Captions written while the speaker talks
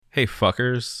Hey,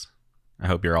 fuckers. I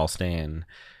hope you're all staying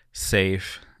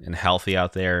safe and healthy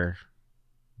out there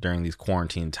during these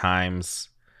quarantine times.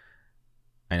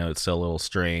 I know it's still a little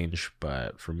strange,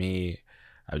 but for me,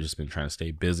 I've just been trying to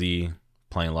stay busy,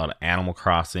 playing a lot of Animal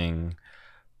Crossing,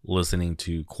 listening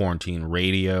to quarantine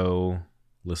radio,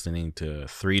 listening to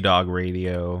Three Dog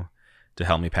Radio to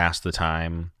help me pass the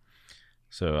time.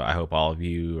 So I hope all of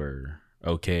you are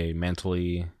okay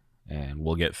mentally and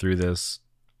we'll get through this.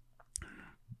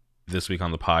 This week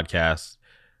on the podcast,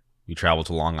 we traveled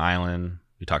to Long Island.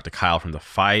 We talked to Kyle from The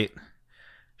Fight.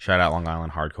 Shout out Long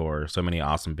Island Hardcore. So many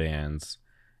awesome bands.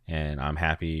 And I'm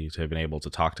happy to have been able to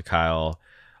talk to Kyle.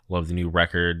 Love the new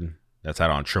record that's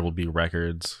out on Triple B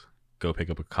Records. Go pick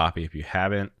up a copy if you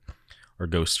haven't. Or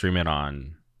go stream it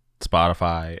on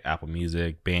Spotify, Apple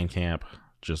Music, Bandcamp.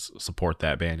 Just support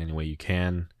that band any way you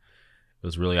can. It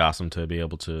was really awesome to be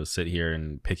able to sit here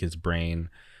and pick his brain.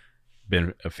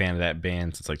 Been a fan of that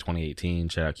band since like 2018.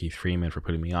 Shout out Keith Freeman for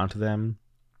putting me onto them.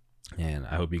 And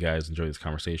I hope you guys enjoy this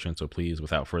conversation. So please,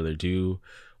 without further ado,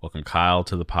 welcome Kyle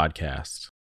to the podcast.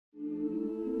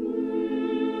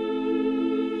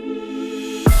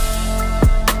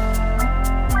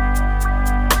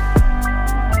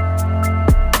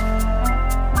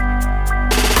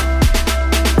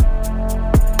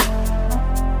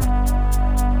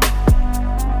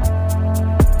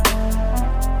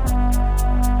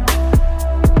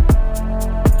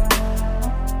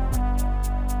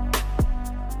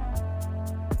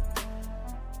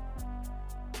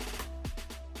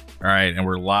 All right, and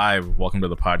we're live. Welcome to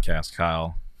the podcast,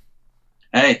 Kyle.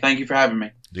 Hey, thank you for having me.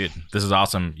 Dude, this is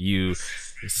awesome. You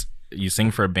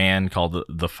sing for a band called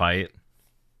The Fight.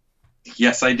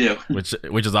 Yes, I do. which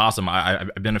is awesome. I've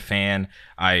been a fan.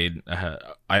 I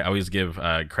always give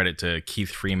credit to Keith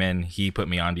Freeman. He put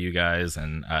me onto you guys,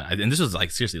 and this was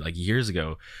like seriously like years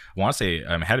ago. I want to say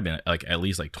it had been like at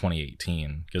least like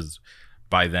 2018 because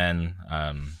by then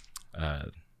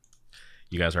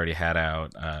you guys already had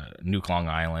out Nuke Long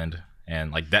Island,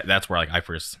 and like that's where like I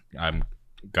first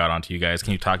got onto you guys.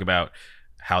 Can you talk about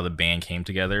how the band came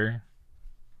together?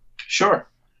 Sure.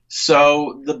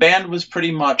 So the band was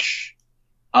pretty much,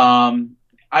 I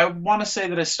want to say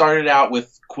that it started out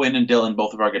with Quinn and Dylan,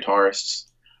 both of our guitarists,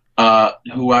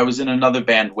 who I was in another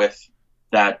band with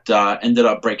that ended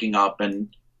up breaking up,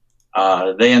 and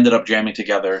they ended up jamming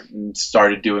together and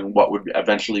started doing what would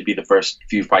eventually be the first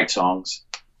few Fight songs.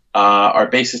 Our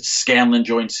bassist Scanlon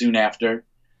joined soon after,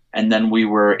 and then we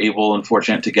were able and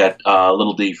fortunate to get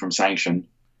Little D from Sanction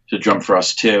to drum for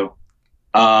us too.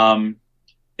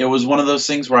 It was one of those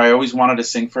things where I always wanted to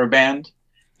sing for a band.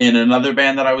 In another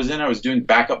band that I was in, I was doing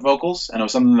backup vocals, and it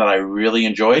was something that I really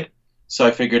enjoyed. So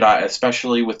I figured,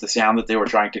 especially with the sound that they were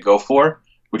trying to go for,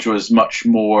 which was much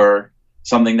more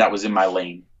something that was in my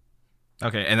lane.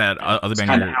 Okay, and that other band,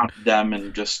 kind of hounded them,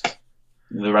 and just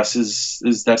the rest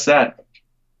is that's that.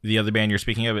 The other band you're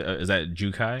speaking of, is that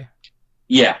Jukai?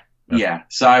 Yeah, okay. Yeah.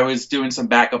 So I was doing some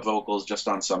backup vocals just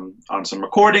on some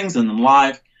recordings and then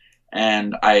live,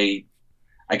 and I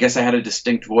guess I had a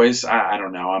distinct voice. I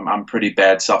don't know. I'm pretty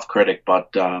bad self-critic, but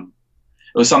it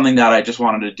was something that I just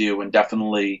wanted to do, and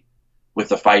definitely with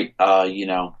The Fight, I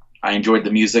enjoyed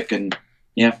the music, and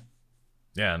yeah.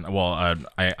 Yeah, well,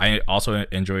 I also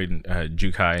enjoyed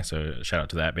Jukai, so shout out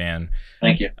to that band.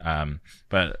 Thank you.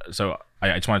 But so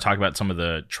I just want to talk about some of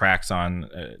the tracks on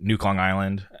Nuke Long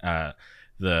Island.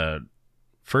 The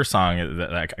first song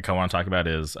that I want to talk about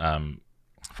is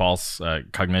False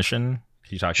Cognition.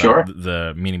 Can you talk about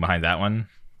the meaning behind that one?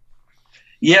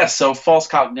 Yeah, so False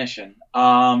Cognition.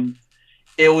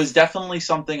 It was definitely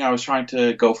something I was trying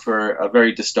to go for, a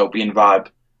very dystopian vibe.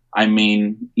 I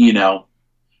mean,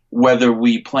 whether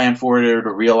we plan for it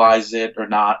or realize it or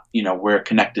not, we're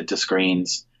connected to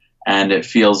screens. And it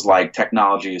feels like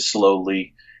technology is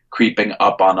slowly creeping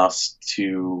up on us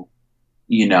to,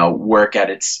 work at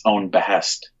its own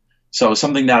behest. So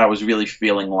something that I was really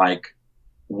feeling like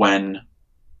when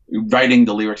writing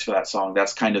the lyrics for that song,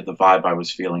 that's kind of the vibe I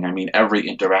was feeling. I mean, every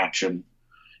interaction,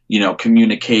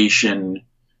 communication,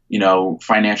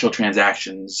 financial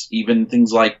transactions, even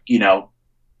things like,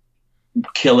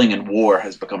 killing and war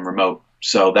has become remote.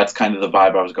 So that's kind of the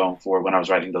vibe I was going for when I was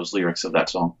writing those lyrics of that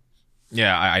song.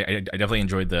 Yeah, I definitely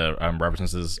enjoyed the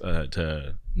references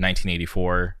to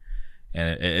 1984,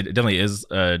 and it definitely is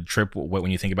a trip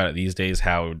when you think about it these days,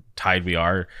 how tied we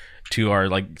are to our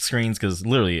like screens, because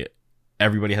literally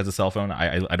everybody has a cell phone.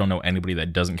 I don't know anybody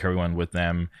that doesn't carry one with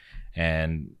them,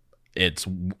 and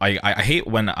I hate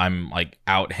when I'm like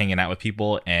out hanging out with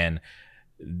people and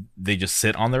they just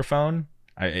sit on their phone.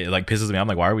 It like pisses me off. I'm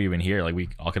like, why are we even here? Like, we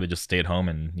all could have just stayed home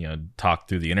and talk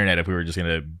through the internet if we were just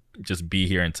gonna just be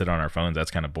here and sit on our phones,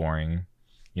 that's kind of boring,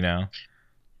 you know?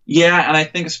 Yeah, and I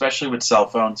think especially with cell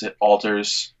phones, it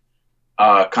alters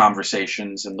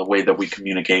conversations and the way that we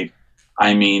communicate.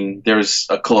 I mean, there's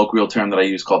a colloquial term that I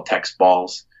use called text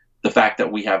balls. The fact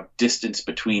that we have distance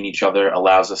between each other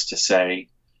allows us to say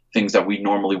things that we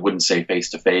normally wouldn't say face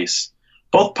to face,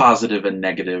 both positive and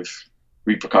negative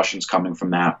repercussions coming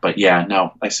from that. But yeah,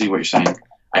 no, I see what you're saying.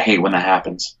 I hate when that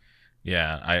happens.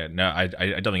 Yeah, I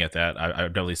definitely get that.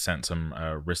 I've definitely sent some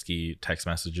risky text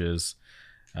messages,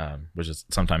 which is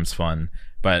sometimes fun.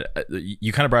 But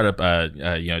you kind of brought up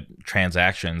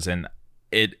transactions, and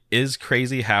it is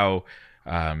crazy how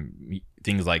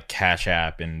things like Cash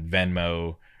App and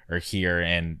Venmo are here,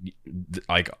 and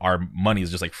like our money is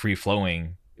just like free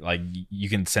flowing. Like you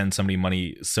can send somebody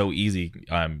money so easy,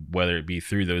 whether it be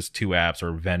through those two apps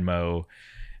or Venmo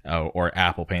or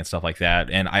Apple Pay and stuff like that.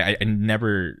 And I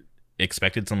never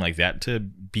expected something like that to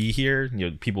be here.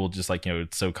 People just like,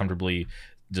 so comfortably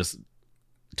just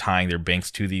tying their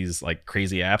banks to these like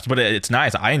crazy apps. But it's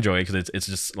nice. I enjoy it because it's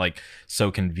just like so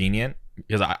convenient.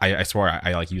 Because I swear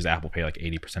I like use Apple Pay like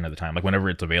 80% of the time. Like whenever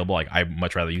it's available, like I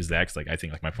much rather use that because like I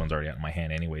think like my phone's already out in my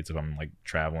hand anyways if I'm like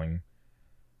traveling.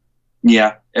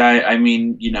 Yeah, I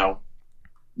mean,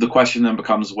 the question then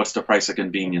becomes, what's the price of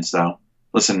convenience, though?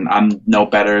 Listen, I'm no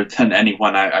better than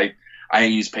anyone. I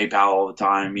use PayPal all the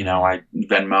time. I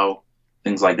Venmo,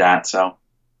 things like that. So,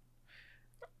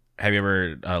 have you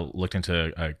ever looked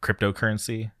into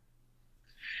cryptocurrency?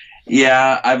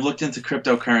 Yeah, I've looked into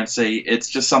cryptocurrency. It's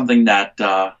just something that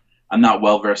I'm not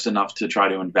well versed enough to try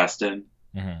to invest in.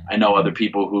 Mm-hmm. I know other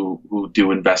people who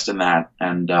do invest in that,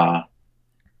 and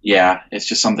yeah, it's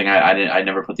just something I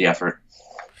never put the effort.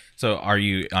 So are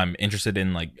you interested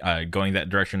in like going that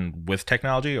direction with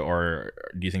technology, or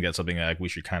do you think that's something that like, we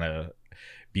should kind of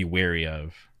be wary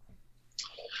of?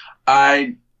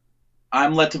 I'm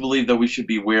led to believe that we should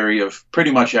be wary of pretty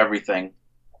much everything.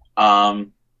 The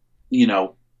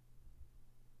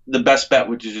best bet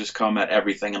would just come at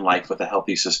everything in life with a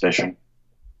healthy suspicion.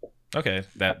 Okay,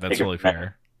 that's really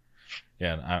fair.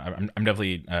 Yeah, I'm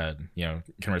definitely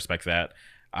can respect that.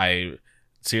 I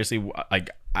seriously like.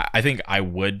 I think I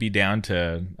would be down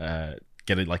to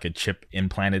get like a chip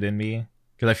implanted in me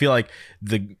because I feel like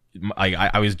I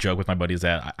always joke with my buddies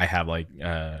that I have like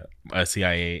a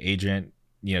CIA agent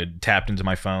tapped into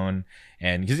my phone,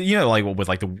 and because like with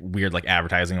like the weird like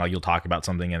advertising, like you'll talk about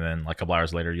something and then like a couple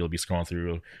hours later you'll be scrolling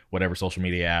through whatever social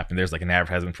media app and there's like an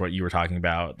advertisement for what you were talking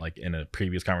about like in a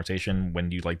previous conversation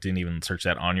when you like didn't even search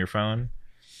that on your phone.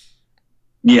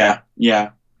 Yeah,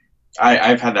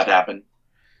 I've had that happen.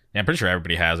 Yeah, I'm pretty sure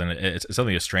everybody has, and it's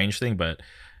something a strange thing, but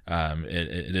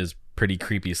it is pretty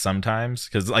creepy sometimes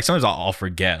because like sometimes I'll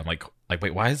forget. I'm like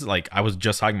wait, why is it like I was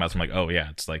just talking about something? Like, oh yeah,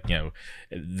 it's like the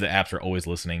apps are always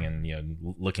listening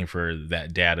and looking for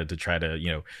that data to try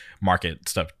to market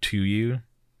stuff to you.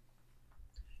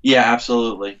 Yeah,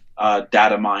 absolutely.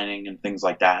 Data mining and things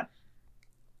like that.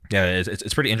 Yeah,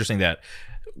 it's pretty interesting that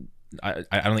I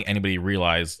don't think anybody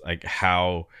realized like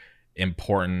how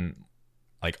important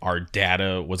like our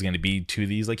data was going to be to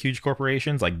these like huge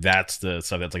corporations. Like that's the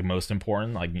stuff that's like most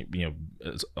important. Like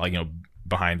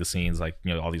behind the scenes, like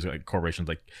all these like corporations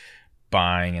like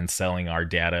buying and selling our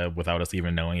data without us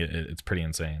even knowing it. It's pretty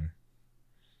insane.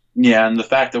 Yeah, and the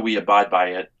fact that we abide by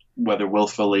it, whether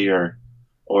willfully or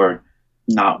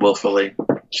not willfully,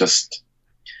 just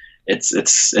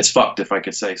it's fucked, if I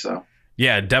could say so.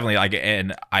 Yeah, definitely. Like,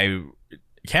 and I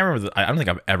can't remember. I don't think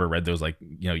I've ever read those like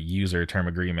user term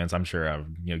agreements. I'm sure I've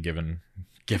given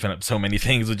up so many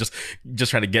things with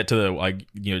just trying to get to the like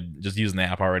just using the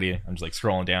app already. I'm just like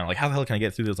scrolling down like how the hell can I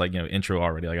get through this like intro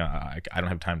already? Like I don't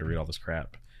have time to read all this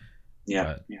crap.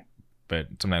 Yeah, but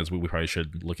sometimes we probably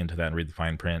should look into that and read the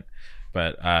fine print.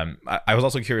 But I was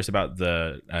also curious about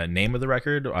the name of the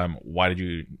record. Why did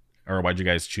you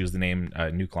guys choose the name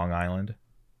Nuke Long Island?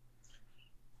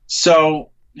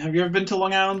 So, have you ever been to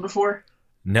Long Island before?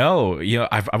 No,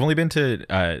 I've only been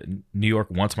to New York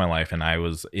once in my life, and I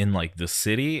was in like the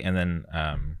city, and then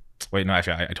wait, no,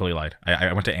 actually, I totally lied.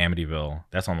 I went to Amityville.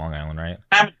 That's on Long Island, right?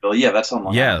 Amityville, yeah, that's on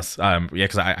Long Island. Yes, yeah,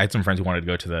 because I had some friends who wanted to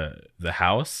go to the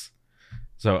house.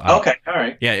 So okay, all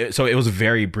right. Yeah, so it was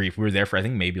very brief. We were there for I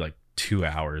think maybe like 2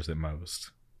 hours at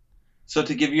most. So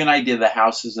to give you an idea, the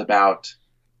house is about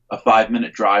a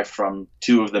 5-minute drive from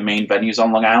two of the main venues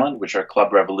on Long Island, which are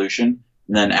Club Revolution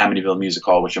and then Amityville Music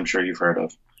Hall, which I'm sure you've heard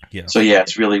of. Yeah. So yeah,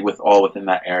 it's really all within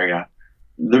that area.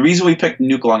 The reason we picked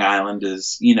Nuke Long Island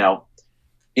is,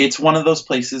 it's one of those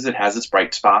places that has its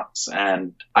bright spots,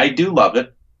 and I do love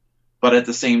it, but at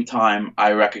the same time,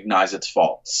 I recognize its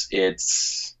faults.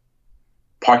 It's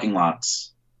parking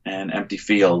lots and empty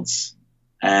fields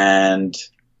and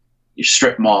your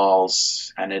strip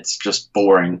malls, and it's just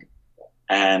boring.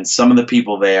 And some of the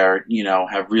people there,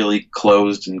 have really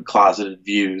closed and closeted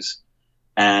views,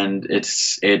 and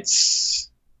it's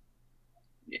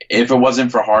if it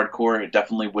wasn't for hardcore, it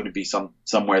definitely wouldn't be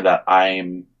somewhere that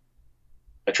I'm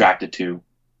attracted to.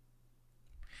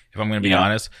 If I'm going to be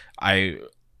honest, I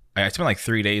spent like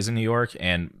 3 days in New York,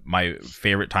 and my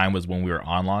favorite time was when we were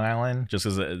on Long Island, just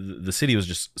because the city was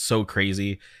just so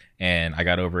crazy, and I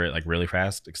got over it like really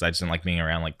fast because I just didn't like being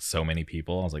around like so many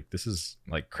people. I was like, this is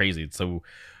like crazy. It's so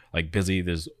like busy.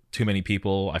 There's too many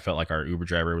people. I felt like our Uber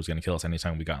driver was going to kill us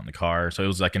anytime we got in the car. So it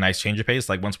was like a nice change of pace.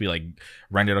 Like once we like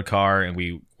rented a car and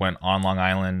we went on Long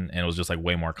Island, and it was just like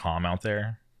way more calm out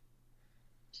there.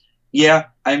 Yeah,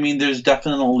 I mean, there's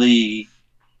definitely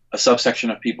a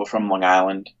subsection of people from Long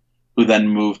Island who then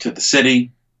move to the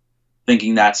city,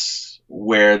 thinking that's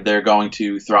where they're going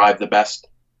to thrive the best.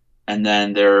 And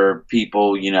then there are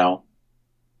people, Long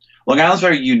Island's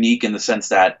very unique in the sense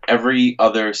that every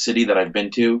other city that I've been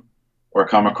to or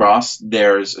come across,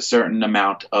 there's a certain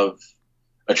amount of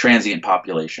a transient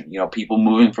population, people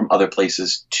moving from other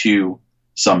places to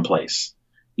some place,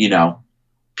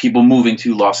 people moving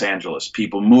to Los Angeles,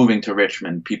 people moving to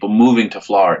Richmond, people moving to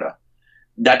Florida.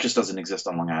 That just doesn't exist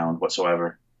on Long Island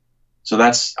whatsoever. So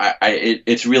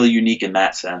it's really unique in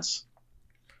that sense.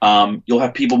 You'll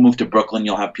have people move to Brooklyn.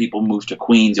 You'll have people move to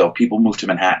Queens. You'll have people move to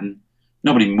Manhattan.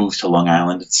 Nobody moves to Long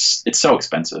Island. It's so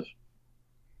expensive.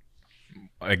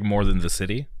 Like more than the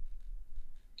city?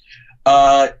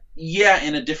 Yeah,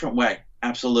 in a different way.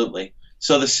 Absolutely.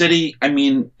 So the city, I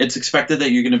mean, it's expected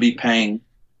that you're going to be paying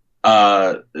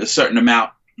a certain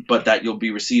amount, but that you'll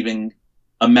be receiving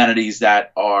amenities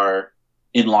that are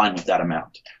in line with that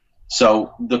amount.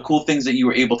 So the cool things that you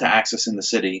were able to access in the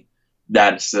city,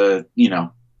 that's the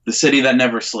city that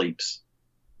never sleeps,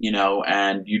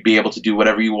 and you'd be able to do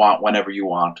whatever you want, whenever you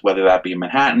want, whether that be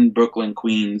Manhattan, Brooklyn,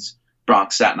 Queens,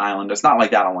 Bronx, Staten Island. It's not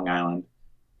like that on Long Island.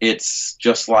 It's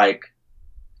just like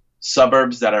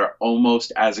suburbs that are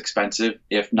almost as expensive,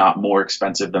 if not more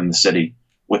expensive than the city,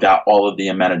 without all of the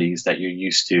amenities that you're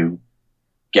used to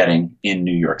getting in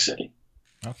New York City.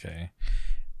 Okay.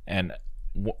 And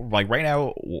like right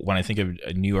now, when I think of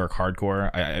New York hardcore,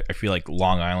 I feel like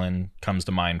Long Island comes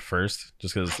to mind first,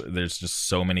 just because there's just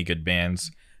so many good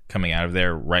bands coming out of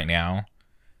there right now.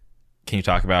 Can you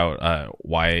talk about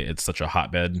why it's such a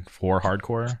hotbed for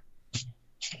hardcore?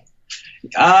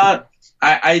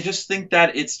 I just think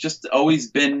that it's just always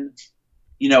been,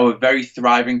 a very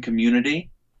thriving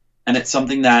community, and it's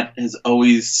something that has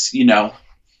always,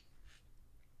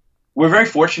 we're very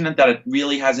fortunate that it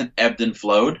really hasn't ebbed and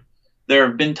flowed. There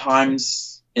have been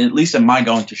times, at least in my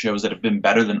going to shows, that have been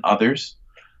better than others,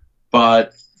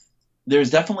 but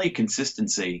there's definitely a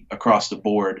consistency across the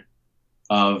board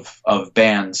of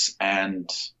bands, and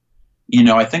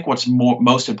I think what's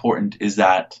most important is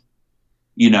that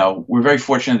we're very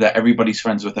fortunate that everybody's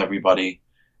friends with everybody,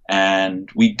 and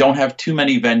we don't have too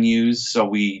many venues, so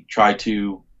we try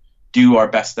to do our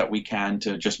best that we can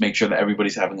to just make sure that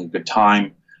everybody's having a good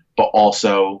time, but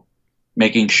also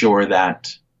making sure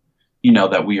that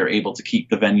that we are able to keep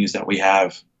the venues that we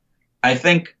have. I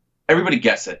think everybody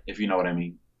gets it, if you know what I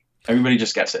mean. Everybody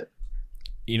just gets it.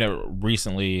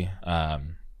 Recently,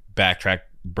 Backtrack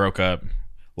broke up,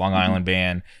 Long Island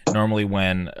band. Normally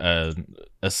when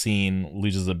a scene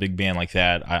loses a big band like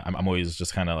that, I'm always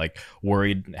just kind of like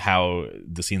worried how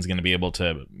the scene's going to be able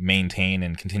to maintain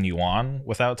and continue on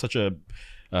without such a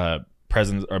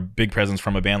presence or big presence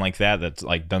from a band like that's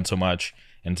like done so much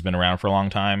and it's been around for a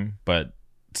long time. But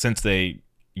since they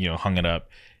hung it up,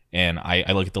 and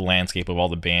I look at the landscape of all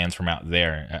the bands from out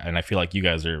there, and I feel like you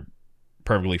guys are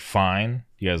perfectly fine.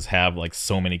 You guys have like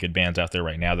so many good bands out there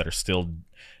right now that are still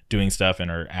doing stuff and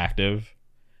are active.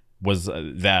 Was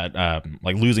that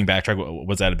like losing Backtrack,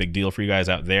 was that a big deal for you guys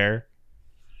out there?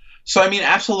 So I mean,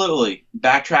 absolutely.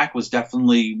 Backtrack was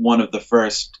definitely one of the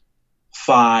first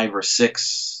 5 or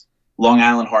 6 Long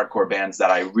Island hardcore bands that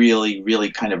I really,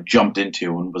 really kind of jumped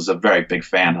into and was a very big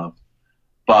fan of.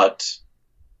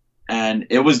 And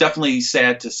it was definitely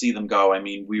sad to see them go. I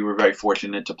mean, we were very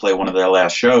fortunate to play one of their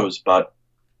last shows, but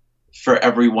for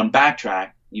everyone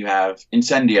Backtrack, you have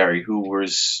Incendiary, who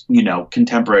was,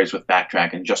 contemporaries with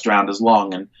Backtrack and just around as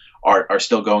long and are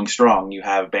still going strong. You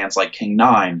have bands like King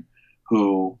Nine,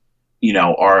 who,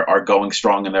 are going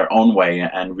strong in their own way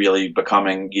and really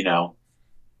becoming,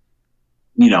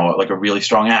 like a really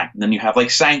strong act. And then you have like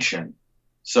Sanction.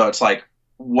 So it's like,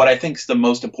 what I think is the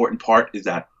most important part is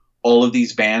that all of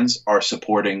these bands are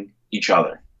supporting each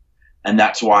other. And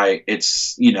that's why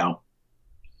it's,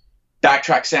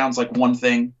 Backtrack sounds like one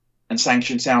thing and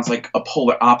Sanction sounds like a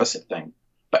polar opposite thing.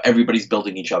 but everybody's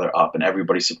building each other up and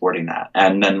everybody's supporting that.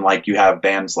 And then like you have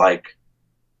bands like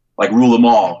Rule 'Em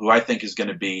All, who I think is going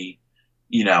to be,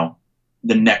 you know,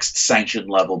 the next Sanction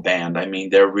level band. I mean,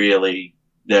 they're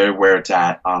where it's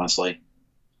at, honestly.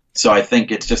 So I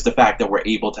think it's just the fact that we're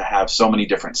able to have so many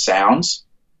different sounds,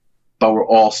 but we're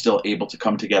all still able to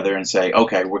come together and say,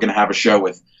 okay, we're going to have a show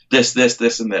with this, this,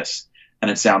 this, and this. And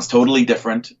it sounds totally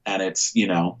different. And it's, you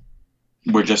know,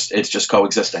 it's just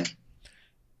coexisting.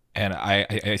 And I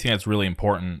think that's really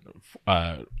important.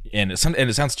 And it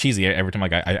sounds cheesy every time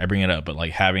like I bring it up, but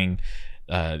like having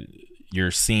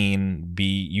your scene be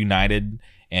united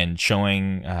and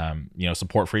showing you know,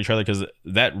 support for each other, because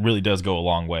that really does go a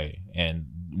long way. And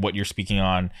what you're speaking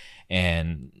on,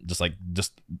 and just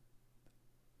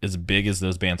as big as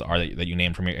those bands are that you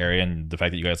named from your area, and the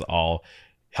fact that you guys all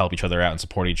help each other out and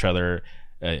support each other,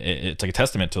 it's like a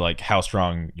testament to like how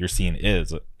strong your scene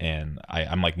is. And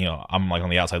I'm like, you know, I'm like on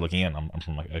the outside looking in. I'm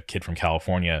from like a kid from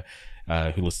California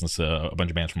who listens to a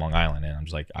bunch of bands from Long Island, and I'm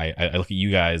just like, I look at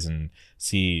you guys and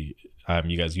see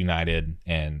you guys united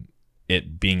and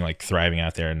it being like thriving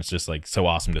out there, and it's just like so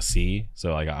awesome to see.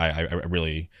 So like I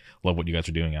really love what you guys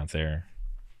are doing out there.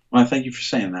 Well, thank you for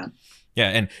saying that. Yeah,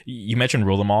 and you mentioned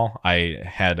Rule 'Em All. I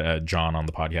had John on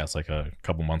the podcast like a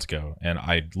couple months ago, and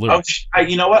I literally...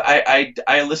 you know what?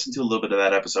 I listened to a little bit of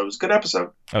that episode. It was a good episode.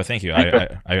 Oh, thank you.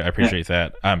 I appreciate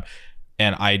that.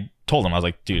 And I told him, I was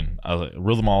like, dude,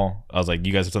 Rule 'Em All. I was like,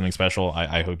 you guys have something special.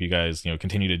 I hope you guys, you know,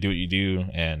 continue to do what you do,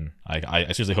 and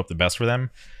I seriously hope the best for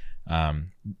them.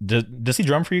 Does he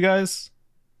drum for you guys?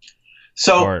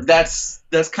 So that's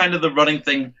kind of the running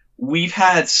thing. We've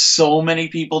had so many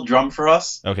people drum for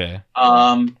us. Okay.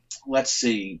 Let's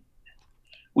see.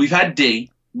 We've had D,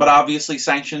 but obviously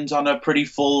Sanction's on a pretty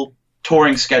full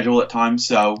touring schedule at times.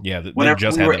 So yeah, they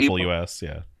just had that full US.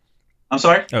 Yeah. I'm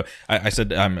sorry? Oh, I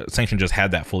said Sanction just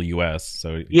had that full US.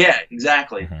 So yeah,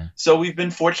 exactly. Mm-hmm. So we've been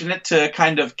fortunate to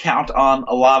kind of count on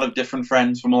a lot of different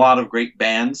friends from a lot of great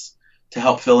bands to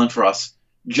help fill in for us.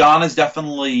 John is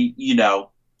definitely, you know,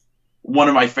 one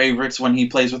of my favorites when he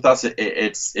plays with us.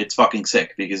 It's fucking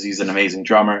sick because he's an amazing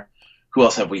drummer. Who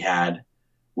else have we had?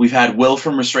 We've had Will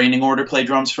from Restraining Order play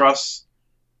drums for us.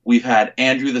 We've had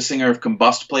Andrew, the singer of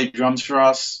Combust, play drums for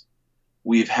us.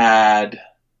 We've had...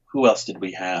 Who else did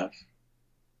we have?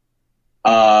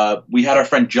 We had our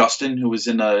friend Justin, who was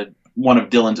in one of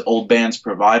Dylan's old bands,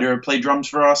 Provider, play drums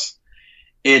for us.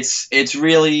 It's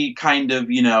really kind of,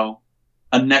 you know,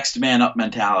 a next man up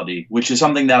mentality, which is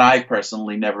something that I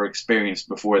personally never experienced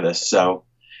before this. So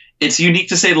it's unique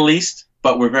to say the least,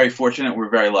 but we're very fortunate. We're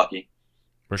very lucky.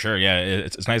 For sure. Yeah.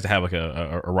 It's nice to have like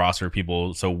a roster of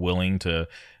people so willing to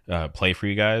play for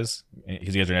you guys,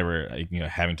 because you guys are never, you know,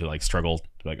 having to like struggle to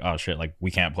like, oh shit, like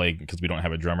we can't play because we don't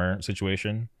have a drummer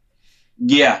situation.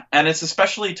 Yeah. And it's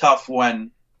especially tough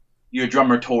when your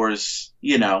drummer tours,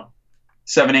 you know,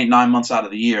 7, 8, 9 months out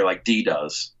of the year, like D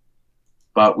does.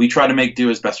 But we try to make do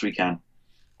as best we can.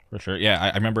 For sure. Yeah,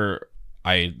 I remember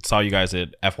I saw you guys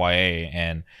at FYA,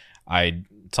 and I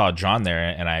saw John there,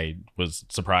 and I was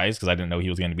surprised because I didn't know he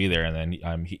was going to be there. And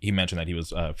then he mentioned that he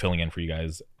was filling in for you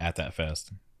guys at that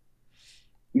fest.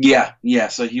 Yeah.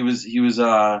 So he was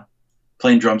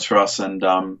playing drums for us, and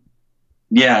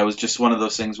yeah, it was just one of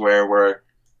those things where we're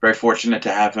very fortunate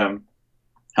to have him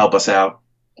help us out.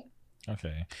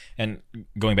 Okay. And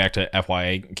going back to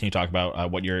FYA, can you talk about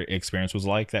what your experience was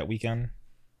like that weekend?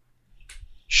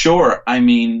 Sure. I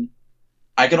mean,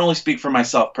 I can only speak for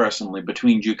myself personally.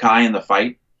 Between Jukai and the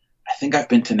fight, I think I've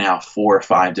been to now 4 or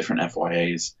 5 different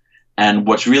FYAs. And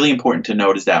what's really important to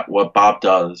note is that what Bob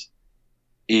does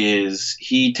is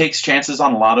he takes chances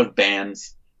on a lot of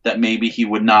bands that maybe he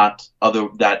would not,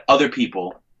 that other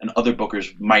people and other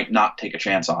bookers might not take a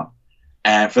chance on.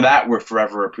 And for that, we're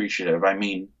forever appreciative. I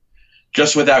mean,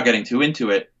 just without getting too into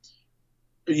it,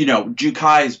 you know,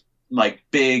 Jukai's like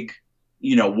big,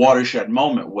 you know, watershed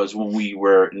moment was when we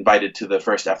were invited to the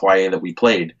first FYA that we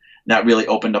played. And that really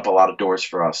opened up a lot of doors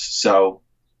for us. So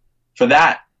for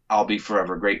that, I'll be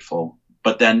forever grateful.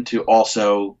 But then to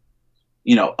also,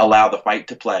 you know, allow the fight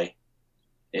to play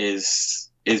is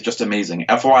just amazing.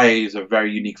 FYA is a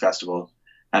very unique festival,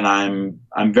 and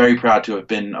I'm very proud to have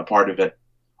been a part of it,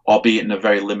 albeit in a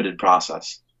very limited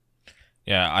process.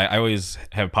 Yeah, I always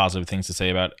have positive things to say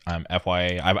about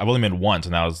FYA. I've only been once,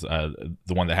 and that was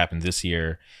the one that happened this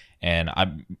year. And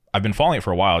I've been following it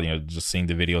for a while, you know, just seeing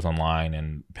the videos online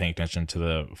and paying attention to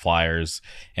the flyers.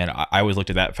 And I always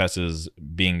looked at that fest as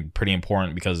being pretty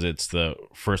important because it's the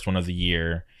first one of the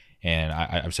year. And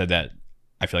I've said that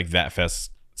I feel like that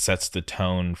fest sets the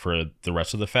tone for the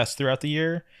rest of the fest throughout the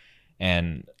year.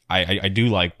 and I do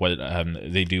like what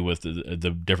they do with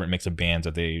the different mix of bands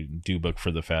that they do book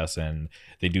for the fest, and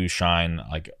they do shine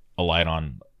like a light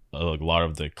on a lot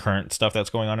of the current stuff that's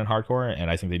going on in hardcore, and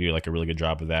I think they do like a really good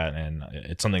job of that, and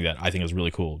it's something that I think is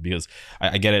really cool because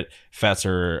I get it, fests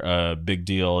are a big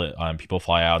deal. People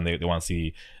fly out and they want to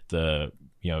see the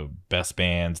best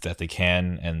bands that they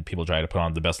can, and people try to put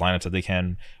on the best lineups that they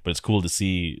can, but it's cool to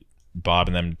see Bob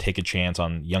and them take a chance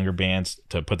on younger bands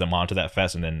to put them onto that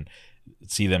fest and then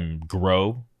see them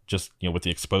grow just with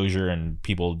the exposure and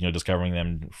people discovering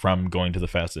them from going to the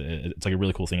fest. It's like a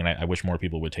really cool thing, and I wish more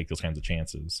people would take those kinds of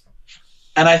chances.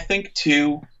 And I think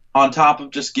too, on top of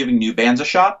just giving new bands a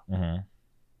shot,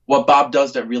 what Bob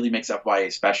does that really makes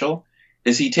FYA special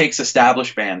is he takes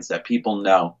established bands that people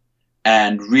know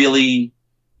and really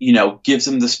gives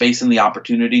them the space and the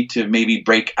opportunity to maybe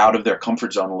break out of their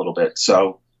comfort zone a little bit.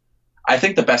 So I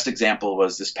think the best example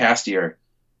was this past year.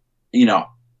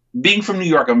 Being from New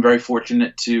York, I'm very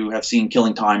fortunate to have seen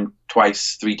Killing Time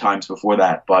twice, 3 times before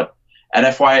that. But at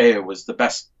FYA, it was the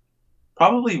best,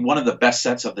 probably one of the best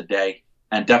sets of the day,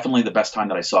 and definitely the best time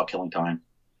that I saw Killing Time.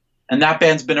 And that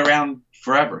band's been around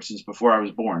forever, since before I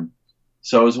was born.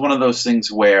 So it was one of those things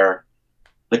where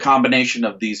the combination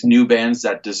of these new bands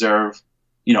that deserve,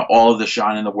 all of the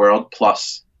shine in the world,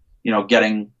 plus,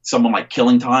 getting someone like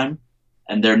Killing Time,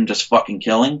 and they're just fucking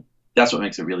killing, that's what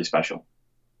makes it really special.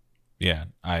 Yeah,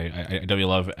 I really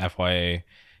love FYA,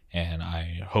 and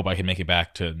I hope I can make it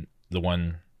back to the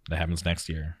one that happens next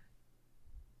year.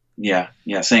 Yeah,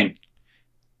 same.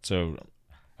 So,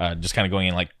 just kind of going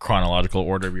in like chronological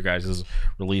order of your guys'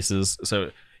 releases.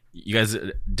 So, you guys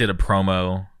did a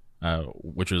promo,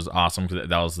 which was awesome because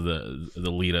that was the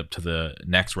lead up to the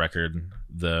next record,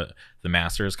 the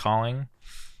Master is Calling.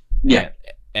 Yeah,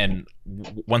 and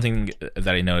one thing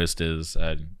that I noticed is.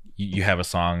 You have a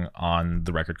song on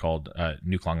the record called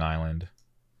Nuke Long Island,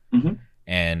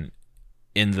 and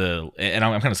and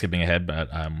I'm kind of skipping ahead, but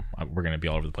we're going to be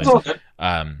all over the place.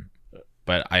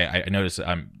 But I noticed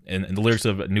in the lyrics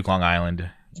of Nuke Long Island,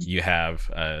 you have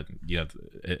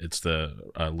it's the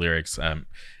lyrics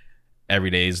every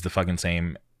day is the fucking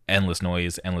same, endless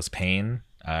noise, endless pain.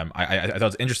 I thought it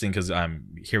was interesting because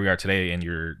here we are today, and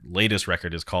your latest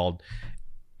record is called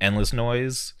Endless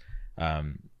Noise.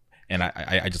 And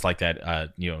I just like that,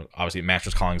 obviously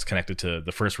Master's Calling is connected to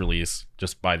the first release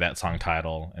just by that song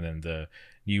title. And then the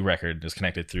new record is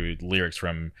connected through lyrics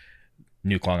from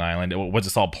Nuke Long Island. Was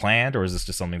this all planned, or is this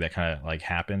just something that kind of like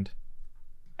happened?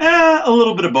 A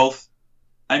little bit of both.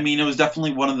 I mean, it was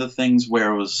definitely one of the things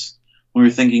where it was, when we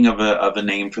were thinking of a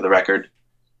name for the record,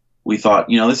 we thought,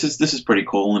 this is pretty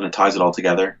cool, and it ties it all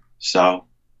together. So,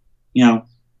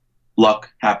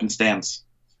 luck, happenstance.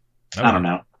 Okay. I don't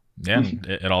know. Yeah,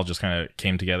 it all just kind of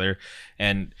came together,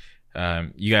 and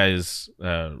you guys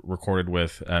recorded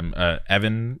with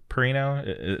Evan Perino.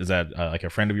 Is that like a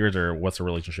friend of yours, or what's the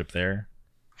relationship there?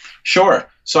 Sure.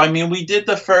 So I mean, we did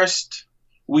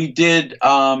we did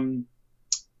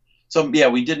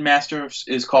Master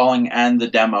is Calling and the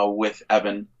demo with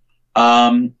Evan.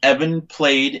 Evan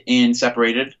played in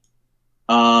Separated.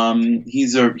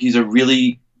 He's a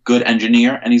really good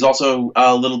engineer, and he's also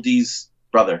Little D's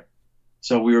brother.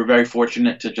 So we were very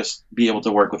fortunate to just be able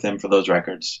to work with him for those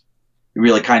records. He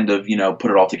really kind of,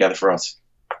 put it all together for us.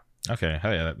 Okay,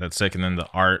 hell yeah, that's sick. And then the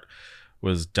art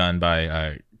was done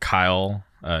by Kyle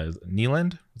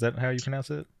Nealand. Is that how you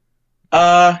pronounce it?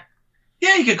 Yeah,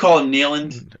 you could call him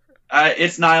Nealand.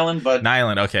 It's Nyland, but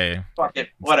Nyland. Okay. Fuck it,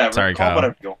 whatever. Sorry, Kyle.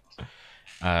 Whatever you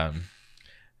want.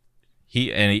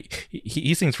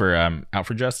 He sings for Out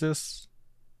for Justice.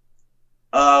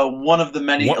 One of the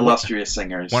many illustrious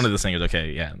singers. One of the singers,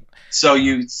 okay, yeah. So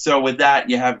with that,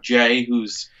 you have Jay,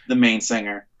 who's the main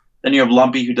singer. Then you have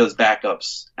Lumpy, who does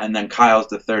backups, and then Kyle's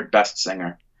the third best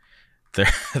singer.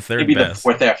 Third maybe best. The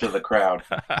fourth after the crowd.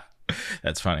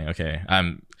 That's funny. Okay.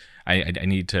 I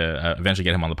need to eventually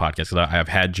get him on the podcast because I've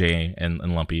had Jay and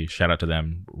Lumpy. Shout out to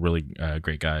them, really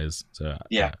great guys. So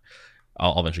yeah,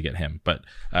 I'll eventually get him. But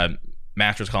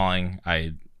Master's Calling,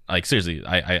 like seriously,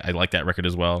 I like that record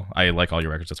as well. I like all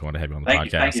your records. That's why I wanted to have you on the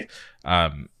podcast. Thank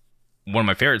you. One of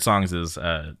my favorite songs is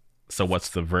 "So What's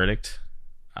the Verdict."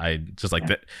 I just like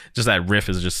that. Just that riff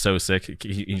is just so sick.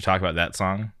 Can you talk about that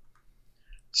song?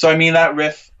 So I mean, that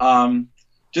riff.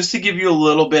 Just to give you a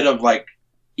little bit of like,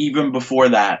 even before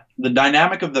that, the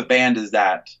dynamic of the band is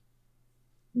that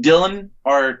Dylan,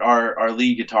 our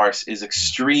lead guitarist, is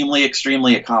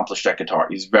extremely accomplished at guitar.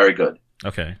 He's very good.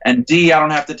 Okay. And D, I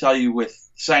don't have to tell you, with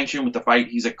Sanction, with the Fight,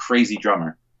 he's a crazy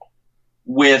drummer.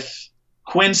 With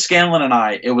Quinn Scanlon and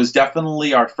I, it was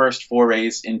definitely our first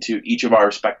forays into each of our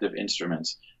respective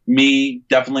instruments. Me,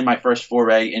 definitely my first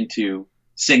foray into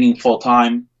singing full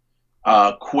time.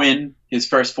 Quinn, his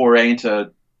first foray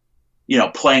into,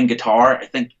 playing guitar, I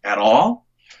think, at all.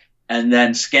 And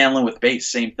then Scanlon with bass,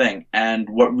 same thing. And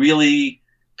what really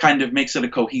kind of makes it a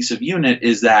cohesive unit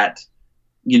is that,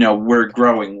 we're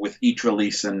growing with each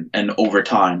release and over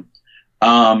time.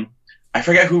 I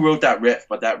forget who wrote that riff,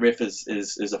 but that riff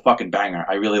is a fucking banger.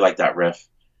 I really like that riff.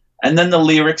 And then the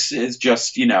lyrics is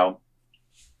just,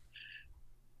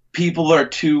 people are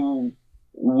too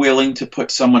willing to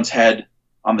put someone's head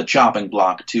on the chopping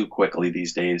block too quickly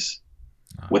these days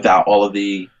without all of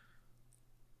the,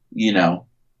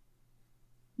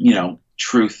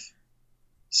 truth.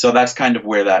 So that's kind of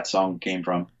where that song came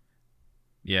from.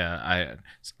 Yeah,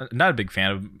 I'm not a big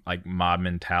fan of like mob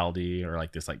mentality or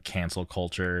like this like cancel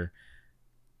culture.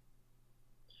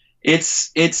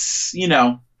 It's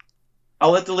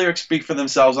I'll let the lyrics speak for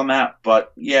themselves on that,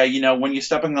 but yeah, when you're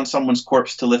stepping on someone's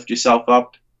corpse to lift yourself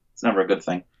up, it's never a good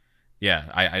thing. Yeah,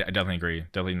 I definitely agree.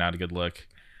 Definitely not a good look.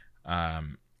 I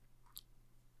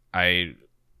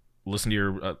listen to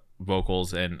your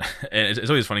vocals, and it's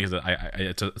always funny because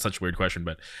it's such a weird question,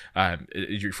 but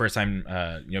your first time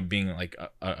being like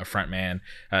a front man,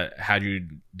 how do you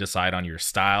decide on your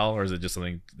style, or is it just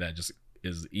something that just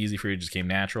is easy for you, just came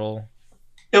natural?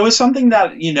 It was something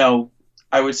that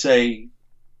I would say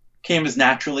came as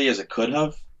naturally as it could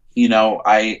have.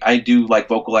 I do like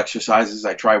vocal exercises.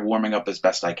 I try warming up as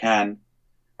best I can,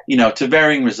 to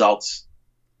varying results.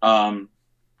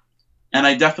 And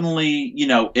I definitely,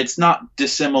 it's not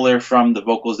dissimilar from the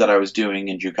vocals that I was doing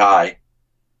in Jukai.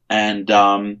 And,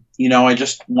 I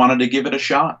just wanted to give it a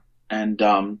shot. And,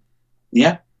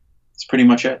 yeah, that's pretty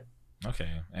much it. Okay.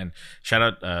 And shout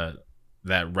out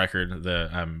that record, the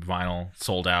vinyl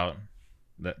sold out.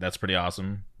 That's pretty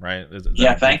awesome, right?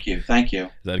 Thank you. Is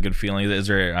that a good feeling? Is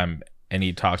there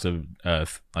any talks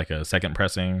of like a second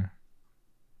pressing?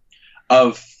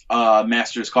 Of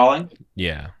Masters Calling?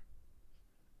 Yeah.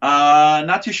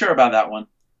 Not too sure about that one.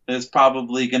 There's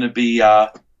probably going to be,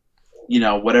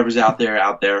 whatever's out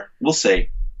there. We'll see.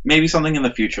 Maybe something in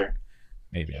the future.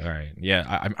 Maybe. All right.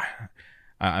 Yeah.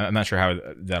 I'm not sure how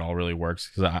that all really works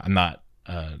because I'm not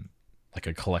like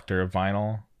a collector of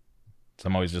vinyl. So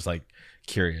I'm always just like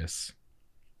curious.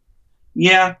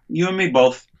 Yeah, you and me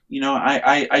both.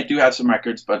 I do have some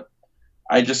records, but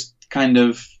I just kind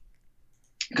of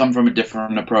come from a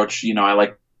different approach. I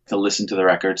like to listen to the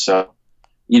record. So,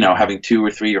 having 2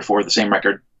 or 3 or 4 of the same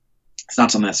record, it's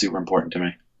not something that's super important to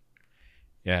me.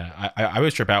 Yeah, I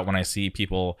always trip out when I see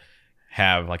people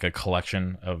have like a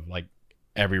collection of like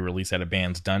every release that a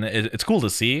band's done. It's cool to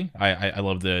see. I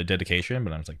love the dedication,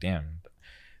 but I'm just like, damn,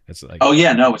 it's like. Oh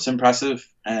yeah, no, it's impressive,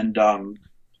 and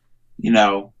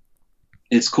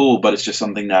it's cool, but it's just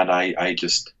something that I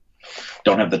just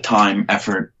don't have the time,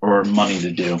 effort, or money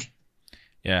to do.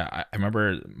 Yeah, I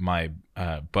remember my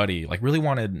buddy like really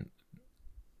wanted.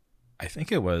 I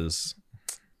think it was.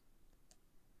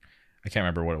 I can't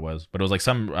remember what it was, but it was like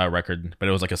some record, but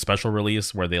it was like a special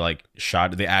release where they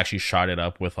actually shot it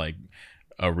up with like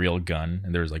a real gun,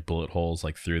 and there was like bullet holes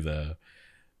like through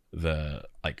the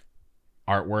like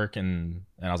artwork, and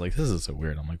I was like, this is so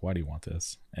weird. I'm like, why do you want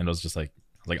this? And it was just like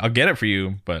I'll get it for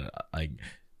you, but like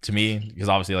to me, because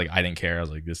obviously like I didn't care. I was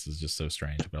like, this is just so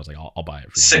strange, but I was like, I'll buy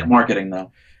it for you. Sick marketing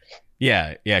though.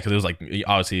 Yeah, because it was like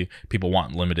obviously people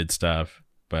want limited stuff,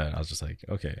 but I was just like,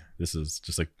 okay, this is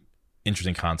just like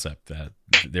interesting concept that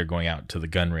they're going out to the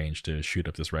gun range to shoot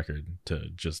up this record to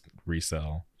just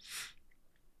resell.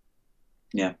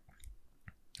 Yeah.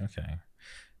 Okay.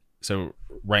 So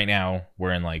right now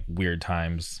we're in like weird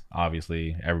times.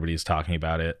 Obviously, everybody's talking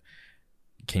about it.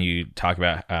 Can you talk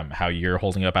about how you're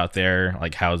holding up out there?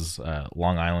 Like, how's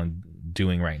Long Island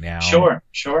doing right now? Sure.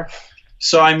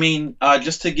 So, I mean,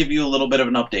 just to give you a little bit of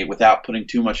an update without putting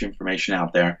too much information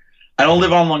out there, I don't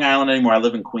live on Long Island anymore. I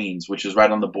live in Queens, which is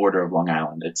right on the border of Long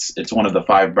Island. It's one of the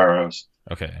 5 boroughs.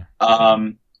 Okay.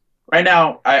 Right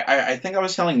now, I think I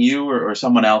was telling you or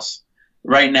someone else.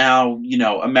 Right now,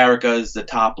 America is the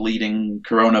top leading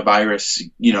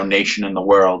coronavirus, nation in the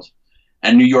world,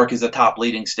 and New York is the top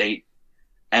leading state,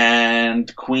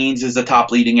 and Queens is the top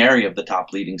leading area of the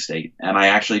top leading state. And I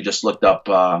actually just looked up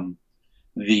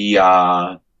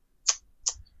the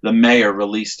mayor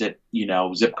released it,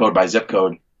 zip code by zip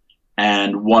code.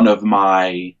 And one of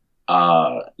my,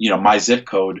 my zip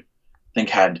code, I think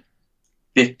had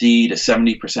 50 to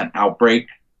 70% outbreak.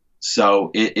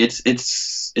 So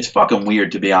it's fucking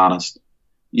weird, to be honest.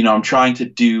 I'm trying to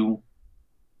do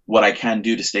what I can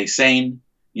do to stay sane.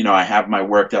 I have my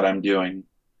work that I'm doing,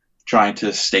 trying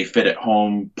to stay fit at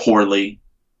home poorly.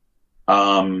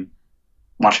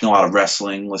 watching a lot of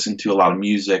wrestling, listening to a lot of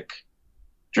music,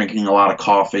 drinking a lot of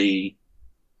coffee,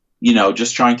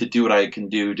 just trying to do what I can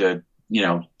do to,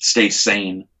 stay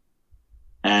sane.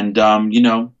 And,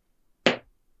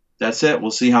 that's it. We'll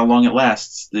see how long it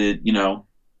lasts. The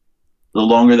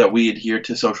longer that we adhere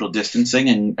to social distancing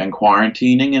and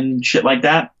quarantining and shit like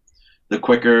that, the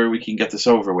quicker we can get this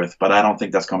over with. But I don't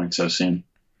think that's coming so soon.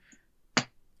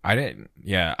 I didn't.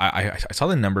 Yeah, I saw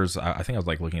the numbers. I think I was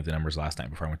like looking at the numbers last night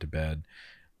before I went to bed,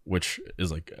 which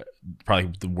is like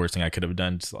probably the worst thing I could have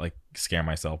done to like scare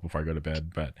myself before I go to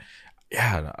bed. But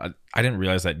yeah, I didn't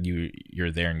realize that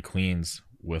you're there in Queens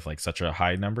with like such a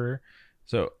high number.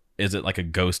 So is it like a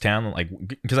ghost town? Like,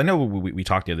 because I know we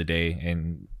talked the other day,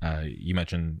 and you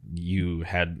mentioned you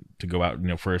had to go out,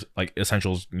 for like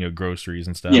essentials, groceries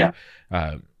and stuff. Yeah.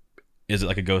 Is it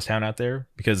like a ghost town out there?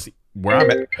 Because where I'm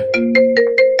at.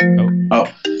 Oh,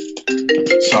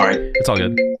 sorry. It's all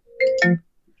good.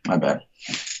 My bad.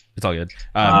 It's all good.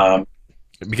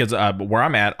 Because where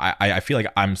I'm at, I feel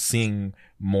like I'm seeing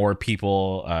more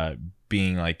people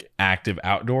being like active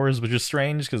outdoors, which is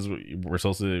strange because we're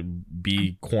supposed to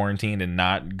be quarantined and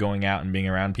not going out and being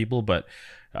around people. But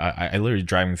I literally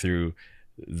driving through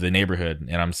the neighborhood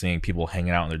and I'm seeing people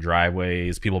hanging out in their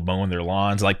driveways, people mowing their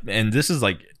lawns, like, and this is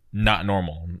like not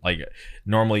normal. Like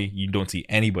normally you don't see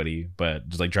anybody, but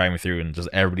just like driving through and just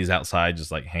everybody's outside just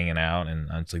like hanging out, and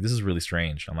it's like, this is really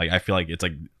strange. I'm like, I feel like it's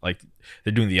like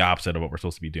they're doing the opposite of what we're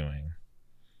supposed to be doing.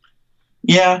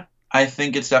 Yeah, I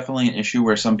think it's definitely an issue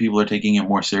where some people are taking it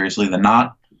more seriously than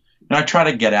not. I try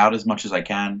to get out as much as I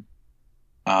can.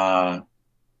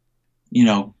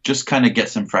 Just kind of get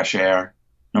some fresh air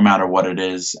no matter what it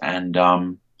is. And,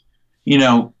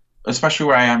 especially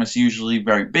where I am, it's usually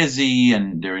very busy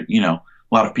and there, a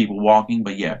lot of people walking.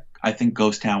 But yeah, I think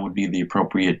ghost town would be the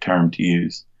appropriate term to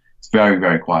use. It's very,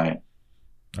 very quiet.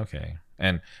 Okay.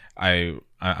 And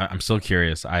I'm still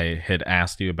curious. I had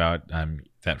asked you about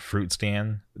that fruit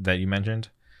stand that you mentioned.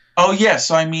 Oh yeah,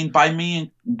 so I mean, by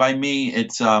me,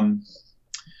 it's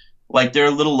like there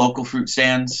are little local fruit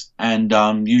stands, and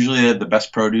usually they have the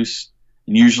best produce,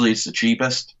 and usually it's the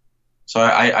cheapest. So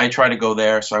I try to go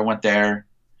there. So I went there.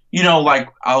 Like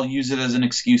I'll use it as an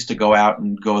excuse to go out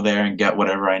and go there and get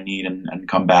whatever I need and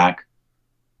come back.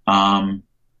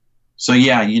 So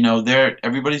yeah,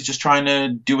 everybody's just trying to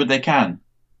do what they can.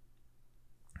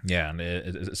 Yeah, and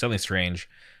it's certainly strange.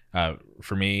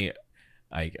 For me,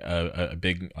 like a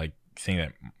big like thing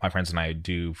that my friends and I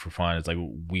do for fun is like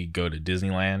we go to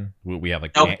Disneyland. We have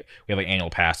like we have like annual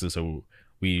passes, so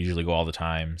we usually go all the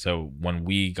time. So when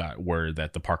we got word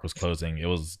that the park was closing, it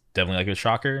was definitely like a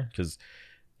shocker, because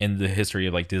in the history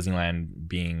of like Disneyland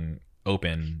being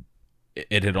open,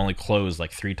 it had only closed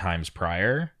like 3 times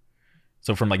prior.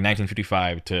 So from like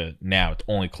 1955 to now, it's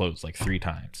only closed like 3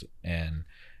 times, and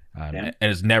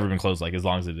it's never been closed like as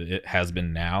long as it has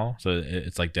been now. So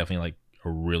it's like definitely like a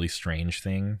really strange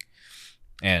thing.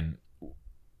 And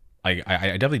I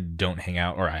definitely don't hang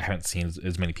out, or I haven't seen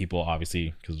as many people,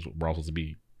 obviously, because we're all supposed to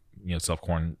be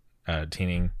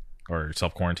self-quarantining or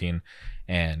self-quarantine,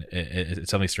 and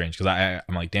it's something strange because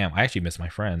I'm like, damn, I actually miss my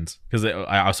friends, because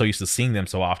I was so used to seeing them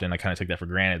so often. I kind of took that for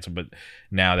granted. So, but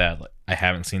now that I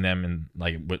haven't seen them in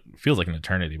like what feels like an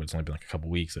eternity, but it's only been like a couple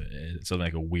weeks, it's something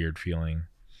like a weird feeling.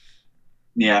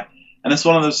 Yeah, and it's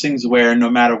one of those things where no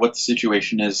matter what the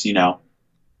situation is,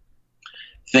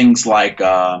 things like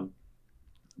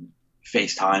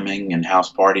FaceTiming and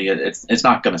house party, it's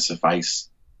not going to suffice.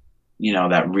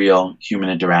 That real human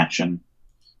interaction.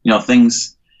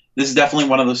 Things. This is definitely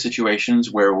one of those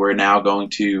situations where we're now going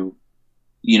to,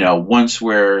 once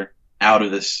we're out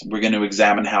of this, we're going to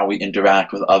examine how we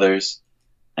interact with others,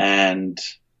 and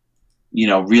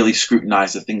really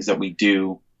scrutinize the things that we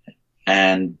do.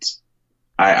 And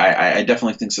I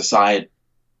definitely think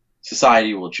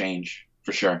society will change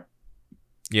for sure.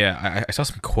 Yeah, I saw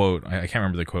some quote. I can't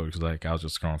remember the quote because like I was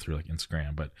just scrolling through like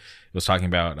Instagram, but it was talking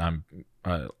about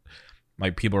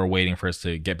like people are waiting for us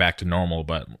to get back to normal,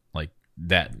 but like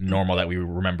that normal that we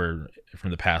remember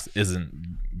from the past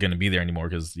isn't going to be there anymore,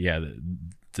 because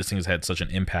this thing has had such an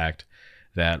impact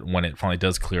that when it finally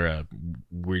does clear up,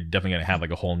 we're definitely going to have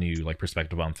like a whole new like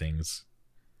perspective on things.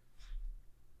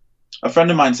 A friend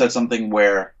of mine said something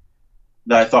that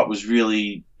I thought was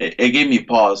really, it gave me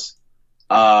pause.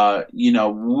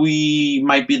 We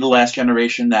might be the last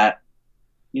generation that,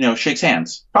 shakes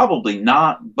hands. Probably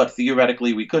not, but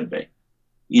theoretically we could be,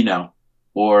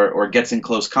 or gets in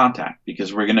close contact,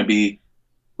 because we're going to be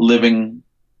living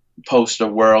post a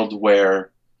world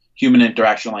where human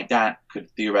interaction like that could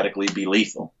theoretically be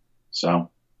lethal.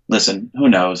 So listen, who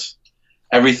knows?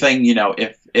 Everything,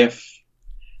 if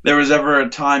there was ever a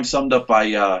time summed up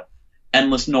by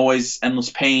Endless Noise, Endless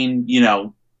Pain,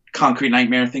 Concrete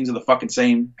Nightmare, things are the fucking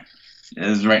same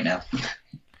as right now.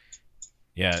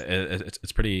 Yeah,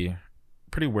 it's pretty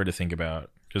weird to think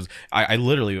about, because I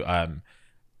literally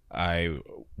I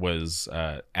was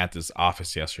at this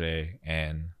office yesterday,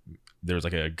 and there was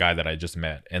like a guy that I just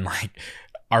met, and like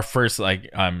our first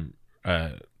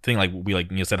thing, like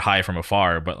we said hi from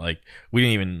afar, but like we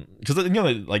didn't even, because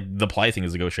like the polite thing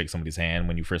is to go shake somebody's hand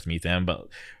when you first meet them, but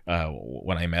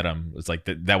when I met him, it's like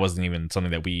that wasn't even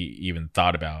something that we even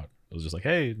thought about. It was just like,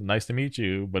 hey, nice to meet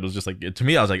you, but it was just like, to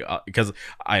me, I was like, because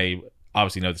I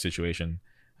obviously know the situation,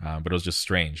 but it was just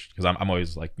strange, because I'm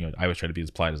always like, I always try to be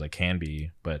as polite as I can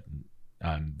be, but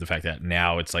the fact that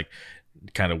now it's like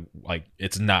kind of like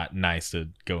it's not nice to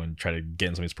go and try to get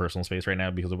in somebody's personal space right now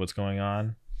because of what's going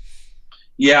on.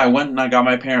 Yeah, I went and I got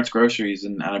my parents groceries,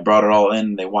 and I brought it all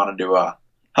in. They wanted to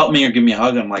help me or give me a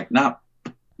hug. I'm like, nah,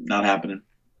 not happening.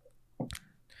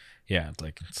 Yeah, it's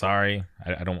like, sorry,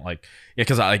 I don't like, yeah,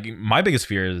 because my biggest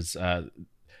fear is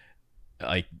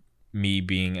like me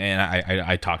being, and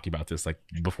I talked to you about this like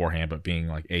beforehand, but being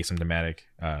like asymptomatic,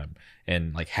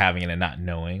 and like having it and not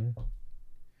knowing.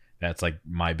 That's like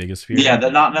my biggest fear. Yeah,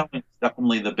 the not knowing is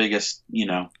definitely the biggest,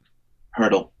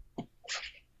 hurdle.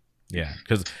 Yeah,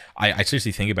 because I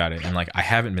seriously think about it, and like I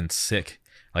haven't been sick,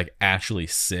 like actually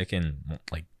sick, and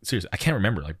like seriously, I can't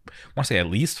remember. Like I want to say at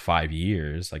least 5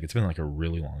 years. Like it's been like a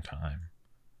really long time.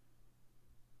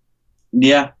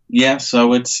 Yeah.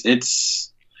 So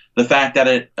it's the fact that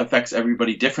it affects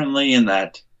everybody differently, and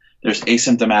that there's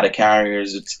asymptomatic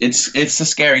carriers. It's a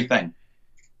scary thing.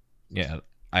 Yeah,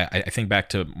 I think back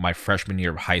to my freshman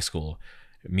year of high school.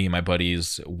 Me and my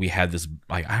buddies, we had this,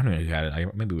 like, I don't know who had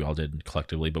it. Maybe we all did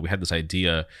collectively, but we had this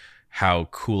idea how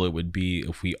cool it would be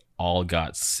if we all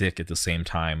got sick at the same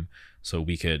time, so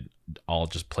we could all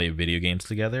just play video games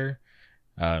together.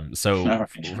 So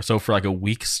for like a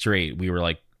week straight, we were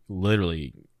like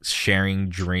literally sharing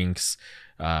drinks.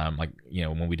 Like,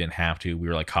 when we didn't have to, we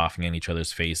were like coughing in each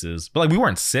other's faces, but like we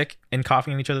weren't sick and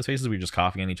coughing in each other's faces. We were just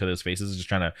coughing in each other's faces, just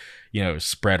trying to,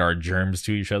 spread our germs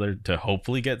to each other to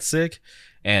hopefully get sick.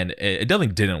 And it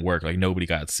definitely didn't work. Like nobody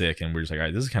got sick, and we're just like, all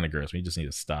right, this is kind of gross. We just need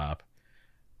to stop.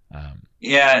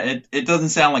 Yeah, it doesn't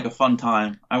sound like a fun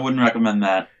time. I wouldn't recommend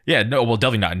that. Yeah, no, well,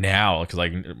 definitely not now, because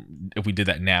like if we did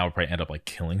that now, we'd probably end up like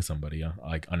killing somebody,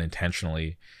 like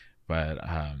unintentionally. But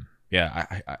yeah,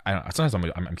 I sometimes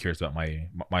I'm curious about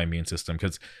my immune system,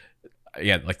 because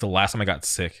yeah, like the last time I got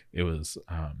sick, it was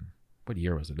what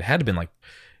year was it? It had to been like,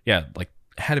 yeah, like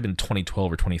it had to been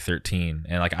 2012 or 2013,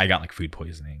 and like I got like food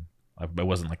poisoning. It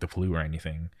wasn't like the flu or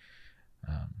anything.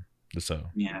 So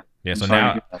yeah. So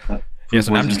now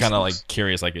I'm just kind of like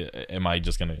curious, like, am I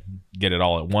just gonna get it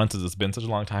all at once? Has it's been such a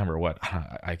long time, or what?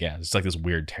 I guess it's like this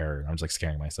weird terror. I'm just like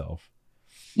scaring myself.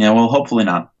 Yeah, well, hopefully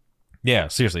not. Yeah,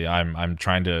 seriously, I'm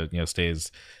trying to stay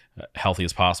as healthy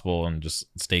as possible and just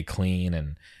stay clean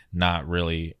and not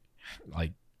really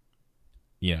like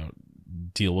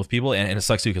deal with people, and it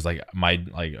sucks too, because like my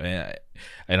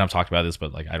and I've talked about this,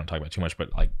 but like I don't talk about it too much,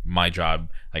 but like my job,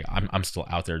 like I'm still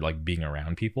out there like being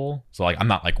around people, so like I'm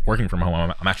not like working from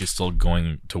home. I'm actually still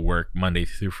going to work Monday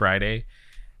through Friday,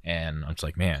 and I'm just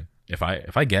like, man, if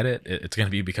I get it, it's gonna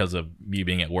be because of me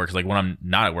being at work. 'Cause like when I'm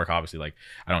not at work, obviously, like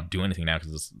I don't do anything now,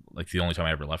 because it's like the only time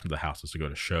I ever left the house was to go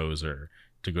to shows or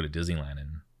to go to Disneyland,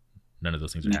 and none of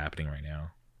those things are happening right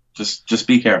now. Just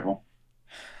be careful.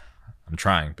 I'm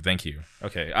trying, but thank you.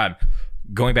 Okay,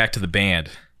 going back to the band,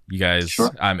 you guys. Sure.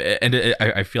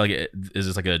 I feel like is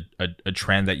this like a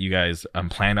trend that you guys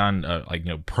planned on, like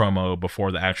promo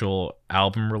before the actual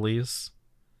album release?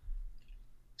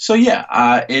 So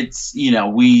yeah, it's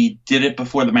we did it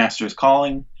before The Master is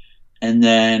Calling, and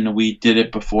then we did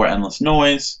it before Endless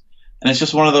Noise, and it's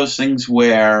just one of those things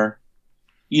where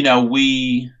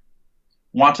we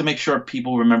want to make sure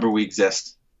people remember we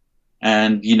exist,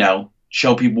 and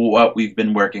show people what we've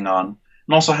been working on,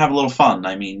 and also have a little fun.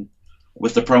 I mean,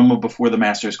 with the promo before The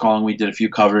Master is Calling, we did a few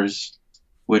covers,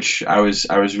 which I was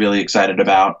really excited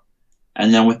about.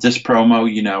 And then with this promo,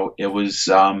 it was,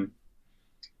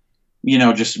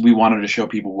 just we wanted to show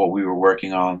people what we were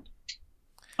working on.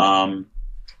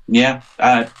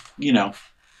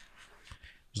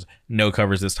 No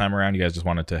covers this time around. You guys just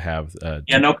wanted to have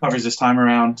no covers this time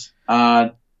around.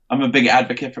 I'm a big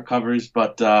advocate for covers,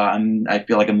 but I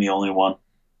feel like I'm the only one.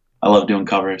 I love doing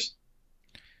covers.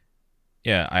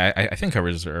 Yeah, I think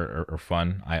covers are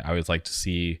fun. I always like to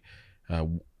see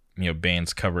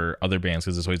bands cover other bands,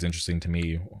 because it's always interesting to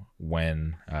me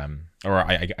when or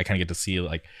I kind of get to see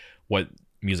like what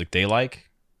music they like.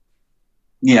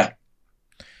 Yeah.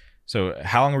 So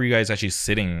how long were you guys actually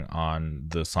sitting on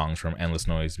the songs from Endless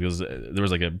Noise? Because there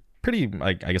was like a pretty,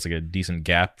 like, I guess, like a decent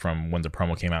gap from when the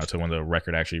promo came out to when the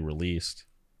record actually released.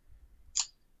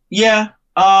 Yeah.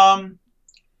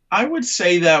 I would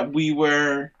say that we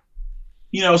were,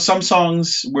 some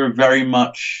songs were very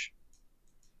much,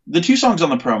 the two songs on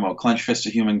the promo, Clenched Fist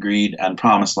of Human Greed and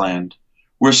Promised Land,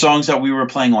 were songs that we were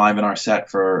playing live in our set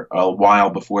for a while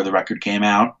before the record came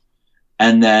out.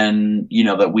 And then,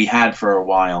 that we had for a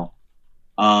while.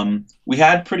 We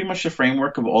had pretty much the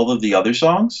framework of all of the other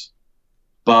songs,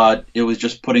 but it was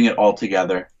just putting it all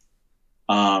together.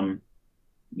 And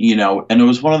it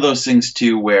was one of those things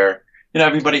too where,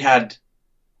 everybody had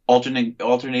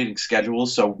alternating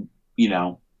schedules. So,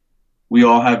 we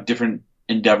all have different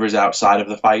endeavors outside of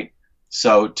the fight.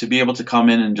 So to be able to come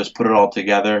in and just put it all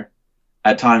together,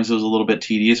 at times it was a little bit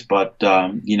tedious, but,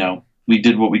 we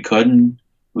did what we could, and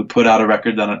we put out a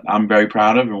record that I'm very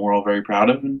proud of and we're all very proud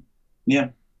of. And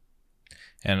yeah.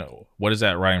 And what is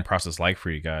that writing process like for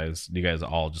you guys? Do you guys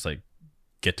all just like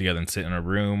get together and sit in a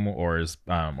room, or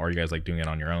are you guys like doing it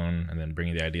on your own and then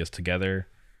bringing the ideas together?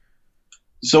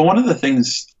 So one of the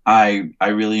things I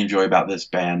really enjoy about this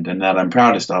band and that I'm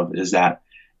proudest of is that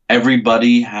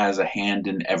everybody has a hand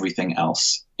in everything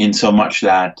else, in so much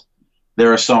that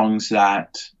there are songs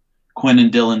that Quinn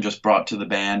and Dylan just brought to the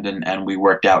band and we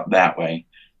worked out that way.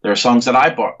 There are songs that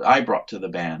I brought to the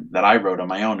band that I wrote on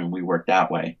my own and we worked that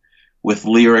way. With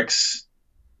lyrics,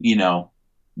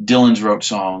 Dylan's wrote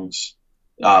songs,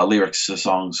 lyrics to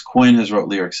songs. Quinn has wrote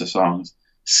lyrics to songs.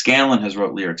 Scanlon has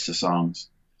wrote lyrics to songs.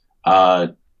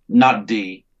 Not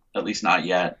D, at least not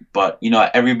yet. But,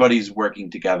 everybody's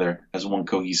working together as one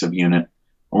cohesive unit.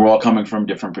 We're all coming from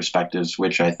different perspectives,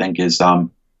 which I think is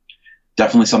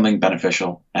definitely something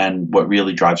beneficial and what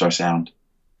really drives our sound.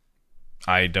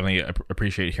 I definitely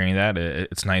appreciate hearing that.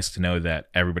 It's nice to know that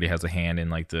everybody has a hand in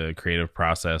like the creative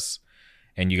process,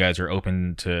 and you guys are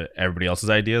open to everybody else's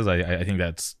ideas. I think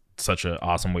that's such an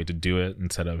awesome way to do it,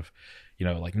 instead of,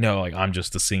 no, like I'm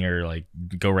just the singer, like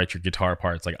go write your guitar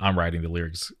parts, like I'm writing the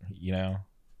lyrics,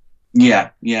 Yeah,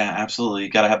 absolutely.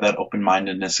 You got to have that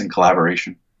open-mindedness and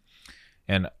collaboration.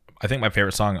 And I think my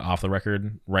favorite song off the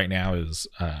record right now is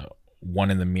One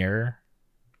in the Mirror.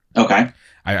 Okay.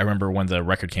 I remember when the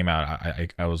record came out,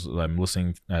 I was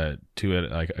listening to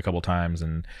it like a couple times,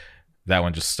 and that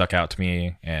one just stuck out to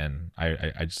me. And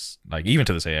I just like, even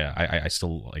to this day, I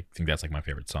still like think that's like my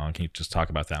favorite song. Can you just talk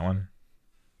about that one?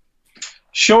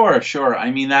 Sure.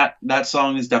 I mean, that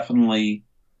song is definitely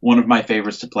one of my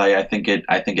favorites to play. I think it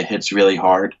hits really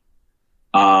hard,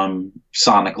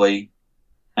 sonically,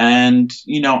 and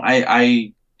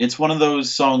it's one of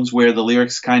those songs where the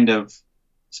lyrics kind of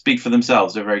speak for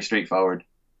themselves. They're very straightforward.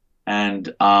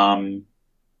 And I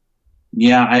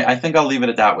think I'll leave it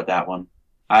at that with that one.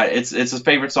 It's a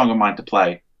favorite song of mine to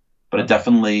play, but it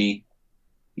definitely,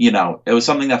 it was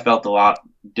something that felt a lot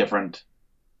different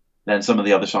than some of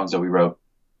the other songs that we wrote.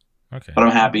 Okay. But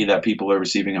I'm happy that people are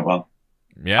receiving it well.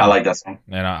 Yeah. I like that song.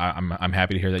 And I'm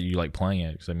happy to hear that you like playing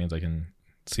it, because that means I can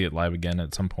see it live again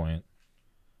at some point.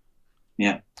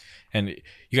 Yeah. And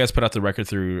you guys put out the record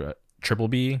through Triple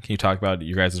B. Can you talk about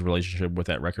your guys' relationship with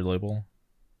that record label?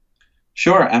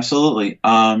 Sure, absolutely.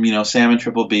 Sam and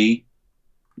Triple B,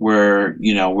 we're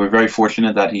very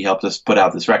fortunate that he helped us put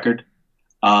out this record.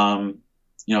 Sam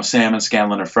and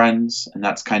Scanlon are friends, and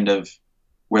that's kind of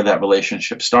where that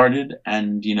relationship started.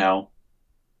 And,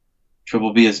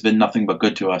 Triple B has been nothing but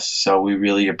good to us. So we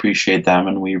really appreciate them,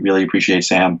 and we really appreciate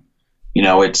Sam.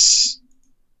 It's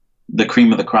the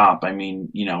cream of the crop. I mean,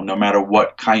 no matter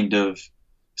what kind of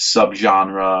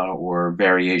subgenre or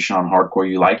variation on hardcore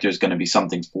you like, there's going to be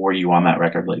something for you on that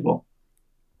record label.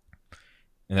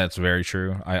 And that's very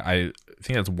true. I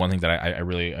think that's one thing that I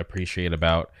really appreciate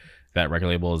about that record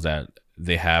label, is that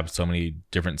they have so many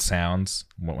different sounds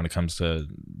when it comes to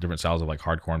different styles of like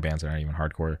hardcore and bands that aren't even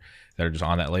hardcore that are just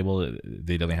on that label.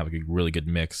 They definitely have a really good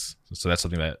mix. So that's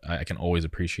something that I can always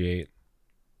appreciate.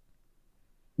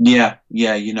 Yeah.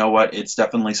 You know what? It's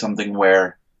definitely something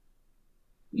where,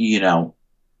 if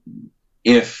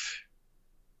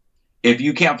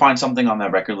you can't find something on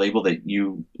that record label that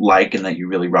you like and that you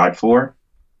really ride for,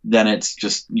 then it's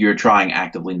just, you're trying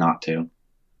actively not to.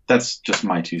 That's just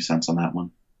my 2 cents on that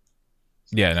one.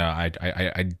 Yeah, no,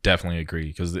 I definitely agree,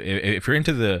 because if you're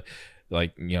into the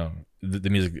the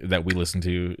music that we listen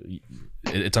to,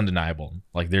 it's undeniable.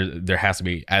 Like there has to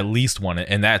be at least one,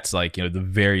 and that's like the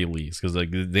very least, because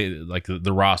like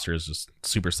the roster is just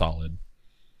super solid.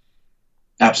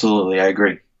 Absolutely, I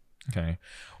agree. Okay.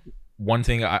 One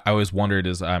thing I always wondered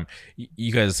is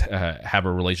you guys have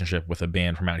a relationship with a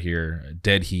band from out here,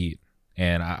 Dead Heat.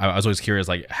 And I was always curious,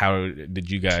 like, how did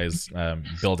you guys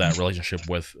build that relationship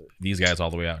with these guys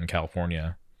all the way out in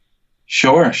California?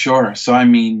 Sure, sure. So I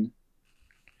mean,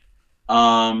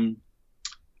 um,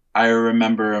 I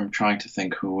remember. I'm trying to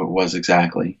think who it was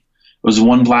exactly. It was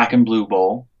one Black and Blue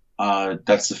Bowl.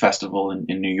 That's the festival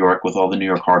in New York with all the New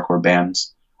York hardcore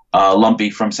bands.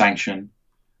 Lumpy from Sanction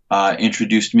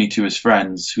introduced me to his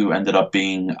friends, who ended up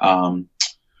being who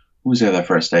was there that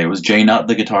first day? It was Jay Nutt,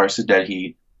 the guitarist of Dead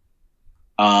Heat.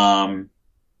 Um,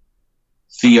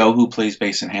 Theo, who plays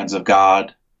bass in Hands of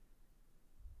God.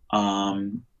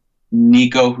 Um,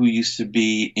 Nico, who used to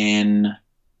be in,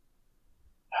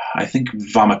 I think,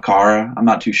 Vamakara. I'm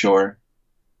not too sure.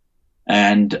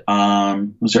 And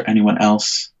was there anyone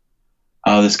else?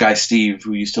 This guy Steve,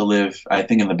 who used to live, I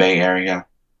think, in the Bay Area,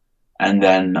 and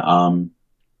then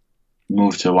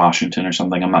moved to Washington or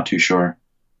something. I'm not too sure.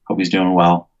 Hope he's doing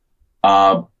well.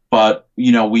 But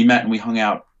we met and we hung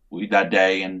out that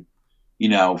day, and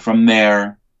from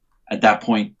there, at that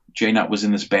point, Jay Nutt was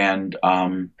in this band.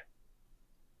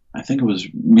 I think he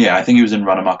was in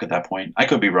Run Amok at that point. I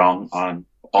could be wrong on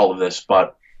all of this,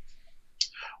 but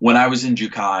when I was in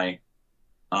Jukai,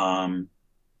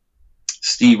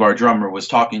 Steve, our drummer, was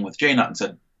talking with Jay Nutt and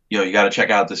said, you got to check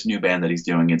out this new band that he's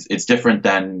doing. It's different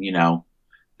than, the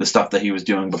stuff that he was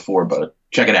doing before, but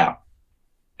check it out.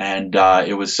 And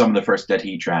it was some of the first Dead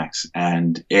Heat tracks,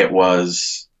 and it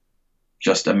was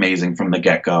just amazing from the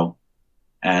get-go.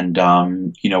 And,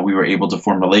 we were able to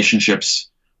form relationships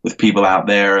with people out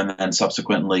there, and then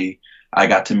subsequently I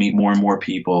got to meet more and more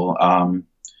people.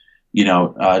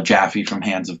 Jaffe from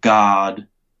Hands of God,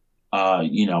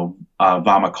 Vamakara,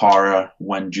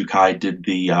 when Jukai did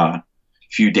the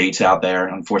few dates out there.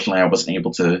 Unfortunately, I wasn't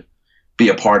able to be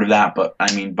a part of that, but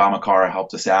I mean, Vamakara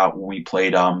helped us out when we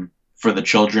played for the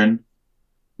children.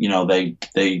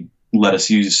 They let us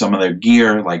use some of their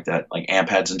gear, like amp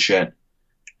heads and shit.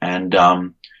 And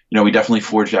we definitely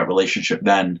forged that relationship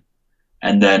then.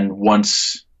 And then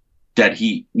once Dead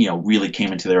Heat, really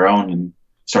came into their own and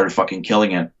started fucking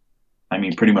killing it, I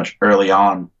mean, pretty much early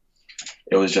on,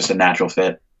 it was just a natural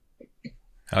fit.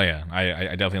 Oh yeah,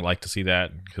 I definitely like to see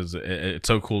that, because it's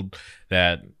so cool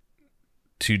that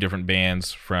two different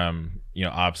bands from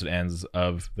opposite ends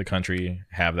of the country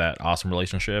have that awesome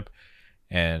relationship.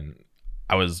 And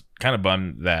I was kind of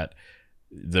bummed that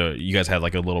you guys had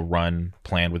like a little run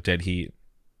planned with Dead Heat,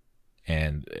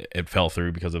 and it fell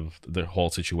through because of the whole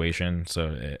situation.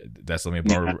 So that's something.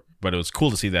 Yeah. But it was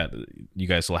cool to see that you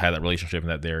guys still had that relationship, and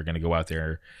that they're going to go out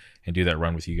there and do that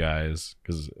run with you guys,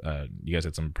 because you guys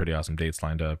had some pretty awesome dates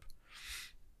lined up.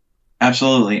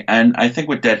 Absolutely. And I think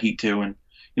with Dead Heat too, and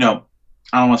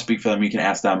I don't want to speak for them, you can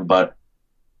ask them, but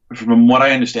from what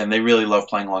I understand, they really love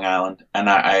playing Long Island, and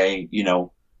I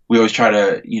we always try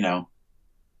to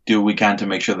do what we can to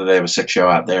make sure that they have a sick show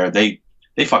out there. They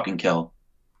fucking kill.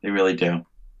 They really do.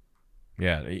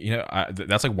 Yeah,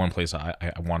 that's like one place I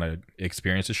want to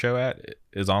experience a show at,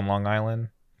 is on Long Island.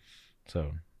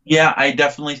 So yeah, I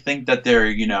definitely think that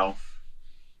they're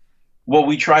what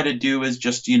we try to do is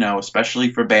just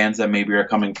especially for bands that maybe are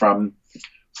coming from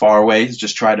far away, is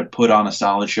just try to put on a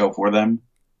solid show for them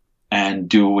and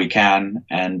do what we can,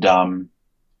 and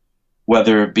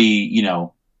whether it be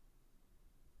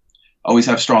always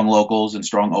have strong locals and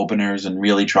strong openers, and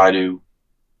really try to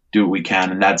do what we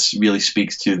can. And that's really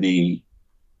speaks to the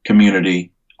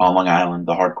community on Long Island,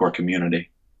 the hardcore community.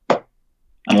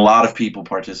 And a lot of people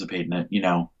participate in it,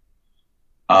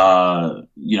 I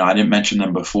didn't mention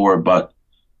them before, but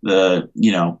the,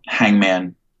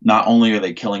 Hangman, not only are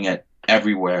they killing it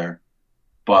everywhere,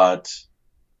 but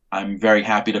I'm very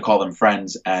happy to call them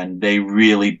friends, and they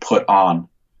really put on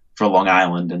for Long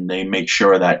Island, and they make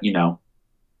sure that,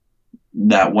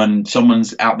 that when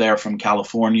someone's out there from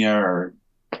California or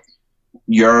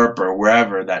Europe or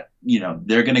wherever, that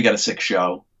they're going to get a sick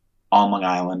show on Long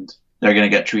Island. They're going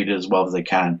to get treated as well as they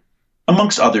can,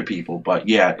 amongst other people. But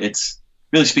yeah, it's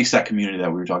really speaks to that community that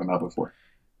we were talking about before.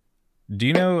 Do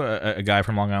you know a guy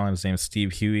from Long Island? His name's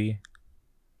Steve Huey.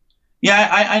 Yeah,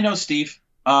 I know Steve.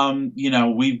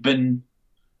 We've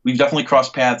definitely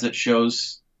crossed paths at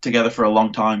shows together for a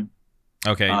long time.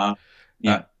 Okay.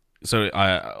 Yeah. So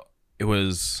it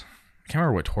was, I can't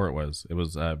remember what tour it was. It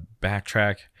was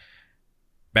Backtrack.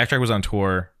 Backtrack was on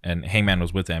tour, and Hangman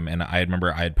was with them. And I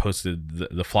remember I had posted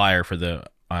the flyer for the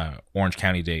Orange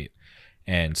County date,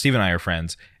 and Steve and I are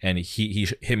friends. And he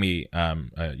hit me,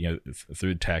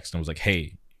 through text, and was like,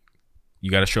 "Hey,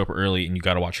 you got to show up early, and you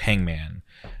got to watch Hangman.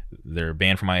 They're a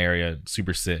band from my area,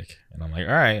 super sick." And I'm like,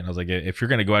 "All right." And I was like, "If you're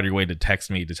gonna go out of your way to text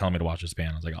me to tell me to watch this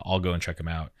band," I was like, "I'll go and check them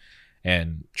out."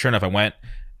 And sure enough, I went,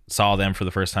 saw them for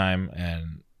the first time,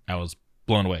 and I was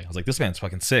blown away. I was like, this band's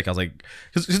fucking sick. I was like,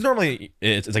 because normally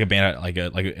it's like a band like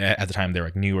at the time they were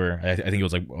like newer. I think it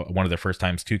was like one of their first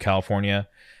times to California,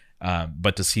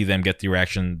 but to see them get the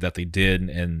reaction that they did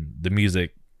and the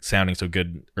music sounding so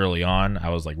good early on, I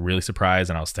was like really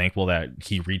surprised, and I was thankful that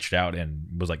he reached out and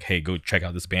was like, hey, go check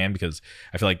out this band, because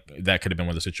I feel like that could have been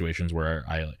one of the situations where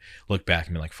I look back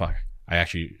and be like, fuck, I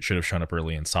actually should have shown up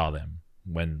early and saw them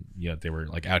when they were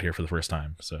like out here for the first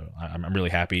time. So I'm really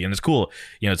happy, and it's cool.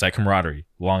 It's like camaraderie.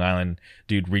 Long Island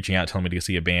dude reaching out, telling me to go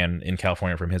see a band in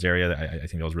California from his area. I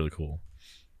think that was really cool.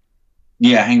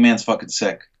 Yeah, Hangman's fucking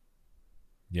sick.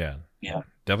 Yeah. Yeah.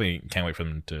 Definitely can't wait for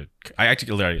them to. I was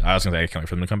gonna say I can't wait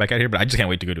for them to come back out here, but I just can't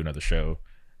wait to go to another show.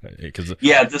 Because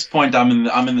at this point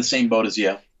I'm in the same boat as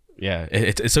you. Yeah,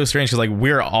 it's so strange because like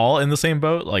we're all in the same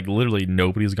boat. Like literally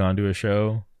nobody's gone to a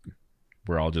show.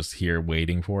 We're all just here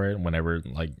waiting for it whenever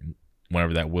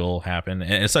that will happen,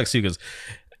 and it sucks too because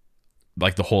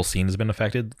like the whole scene has been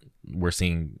affected. We're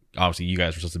seeing, obviously you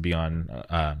guys were supposed to be on.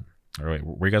 Or wait,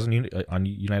 were you guys on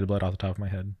United Blood off the top of my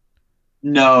head?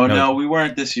 No, we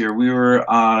weren't this year. We were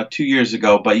 2 years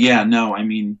ago. But yeah, no, I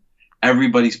mean,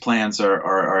 everybody's plans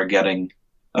are getting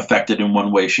affected in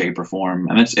one way, shape, or form,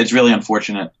 and it's really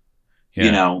unfortunate.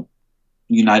 Yeah.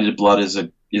 United Blood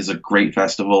is a great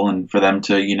festival, and for them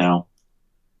to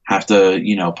have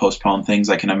to postpone things,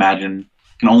 I can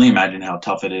only imagine how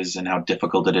tough it is and how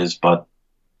difficult it is. But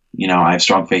I have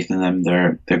strong faith in them.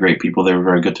 They're great people. They were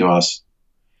very good to us.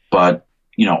 But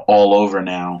all over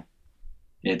now.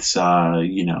 It's a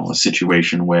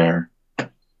situation where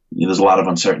there's a lot of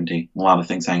uncertainty, a lot of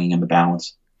things hanging in the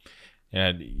balance.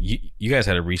 And you guys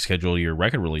had to reschedule your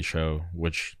record release show,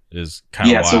 which is kind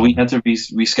of wild. So we had to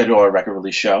reschedule our record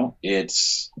release show.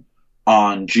 It's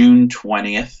on June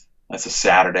 20th. That's a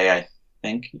Saturday, I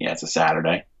think. Yeah, it's a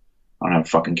Saturday. I don't have a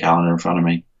fucking calendar in front of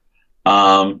me.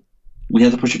 We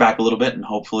had to push it back a little bit, and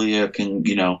hopefully it can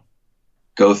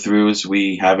go through as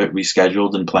we have it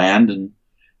rescheduled and planned. And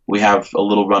we have a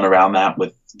little run around that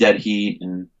with Dead Heat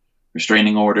and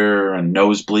Restraining Order and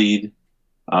Nosebleed.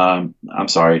 I'm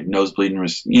sorry, Nosebleed and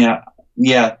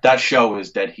that show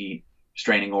is Dead Heat,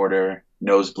 Restraining Order,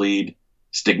 Nosebleed,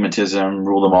 Stigmatism,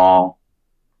 Rule Them All.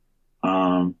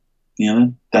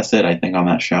 That's it, I think, on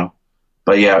that show.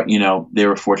 But yeah, they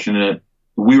were fortunate.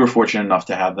 We were fortunate enough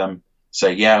to have them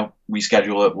say, yeah,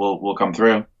 reschedule it. We'll come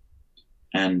through.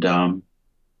 And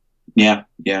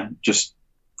just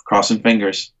crossing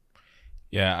fingers.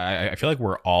 Yeah, I feel like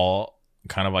we're all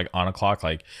kind of like on a clock.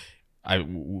 Like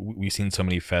we've seen so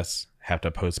many fests have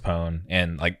to postpone,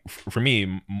 and like for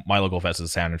me, my local fest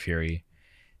is Sound and Fury,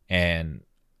 and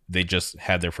they just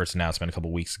had their first announcement a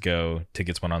couple weeks ago.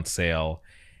 Tickets went on sale,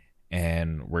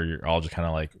 and we're all just kind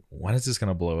of like, when is this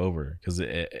gonna blow over? Because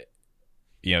they're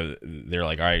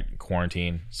like, all right,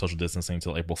 quarantine, social distancing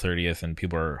till April 30th, and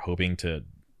people are hoping to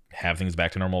have things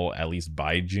back to normal at least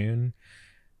by June.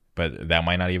 But that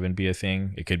might not even be a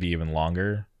thing. It could be even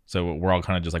longer. So we're all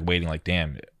kind of just like waiting, like,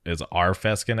 damn, is our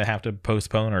fest going to have to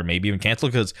postpone or maybe even cancel?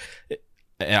 Because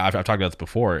I've talked about this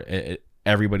before.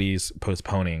 Everybody's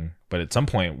postponing, but at some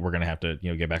point we're going to have to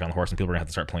get back on the horse, and people are going to have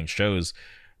to start playing shows.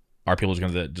 Are people just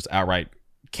going to just outright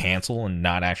cancel and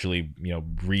not actually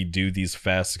redo these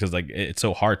fests? Because like it's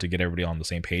so hard to get everybody on the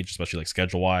same page, especially like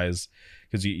schedule wise.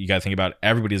 Because you got to think about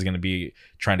everybody's going to be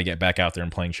trying to get back out there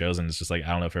and playing shows, and it's just like I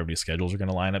don't know if everybody's schedules are going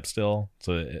to line up still.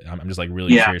 So I'm just like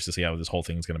really curious to see how this whole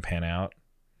thing is going to pan out.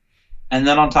 And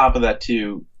then on top of that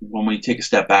too, when we take a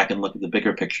step back and look at the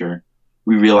bigger picture,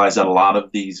 we realize that a lot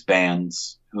of these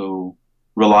bands who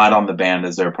relied on the band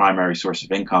as their primary source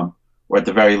of income, or at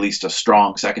the very least a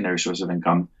strong secondary source of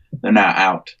income, they're now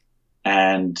out,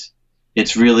 and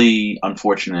it's really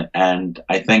unfortunate. And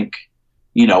I think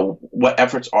what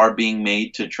efforts are being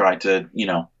made to try to,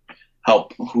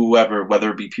 help whoever, whether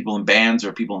it be people in bands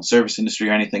or people in service industry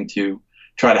or anything, to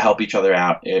try to help each other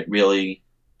out. It really,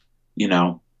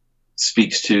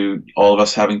 speaks to all of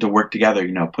us having to work together,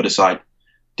 put aside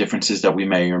differences that we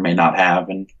may or may not have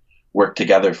and work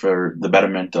together for the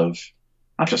betterment of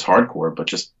not just hardcore, but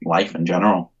just life in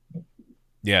general.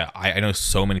 Yeah. I know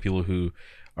so many people who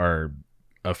are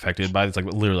affected by this, like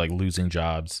literally like losing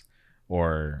jobs,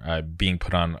 or being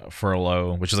put on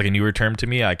furlough, which is like a newer term to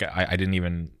me. Like I didn't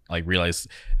even like realize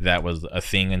that was a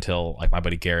thing until like my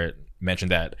buddy Garrett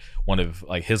mentioned that one of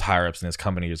like his higher ups in his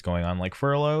company is going on like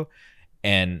furlough.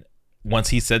 And once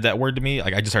he said that word to me,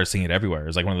 like I just started seeing it everywhere.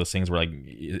 It's like one of those things where like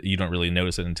you don't really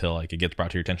notice it until like it gets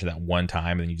brought to your attention that one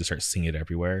time, and then you just start seeing it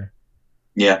everywhere.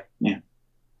 Yeah.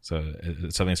 So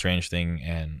it's something strange thing,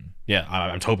 and yeah,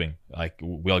 I'm hoping like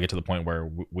we all get to the point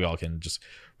where we all can just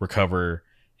recover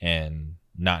and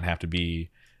not have to be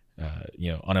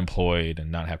unemployed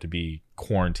and not have to be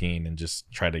quarantined and just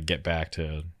try to get back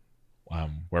to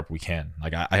wherever we can.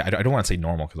 Like I don't want to say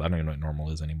normal because I don't even know what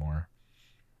normal is anymore.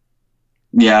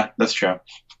 Yeah, that's true.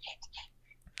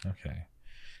 Okay,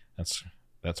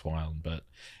 that's wild. But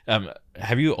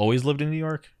have you always lived in New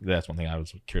York? That's one thing I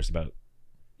was curious about.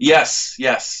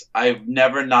 Yes. I've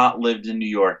never not lived in New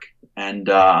York, and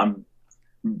I'm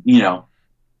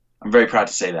very proud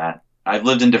to say that. I've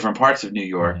lived in different parts of New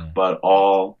York, but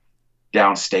all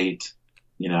downstate,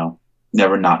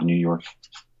 never not in New York.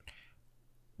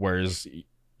 Where's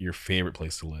your favorite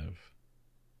place to live?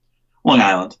 Long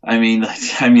Island. I mean,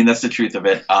 that's the truth of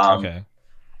it. Okay.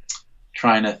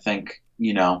 Trying to think,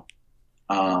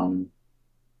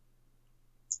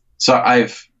 so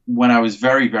when I was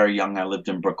very, very young, I lived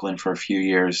in Brooklyn for a few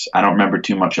years. I don't remember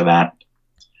too much of that.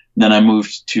 Then I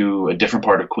moved to a different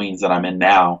part of Queens that I'm in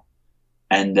now.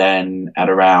 And then at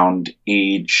around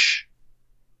age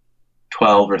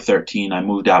 12 or 13, I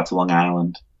moved out to Long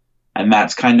Island. And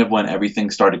that's kind of when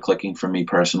everything started clicking for me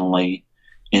personally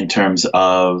in terms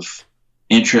of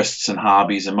interests and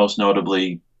hobbies, and most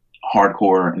notably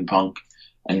hardcore and punk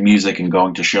and music and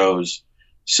going to shows.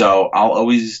 So I'll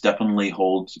always definitely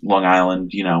hold Long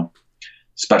Island,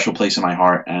 special place in my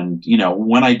heart. And,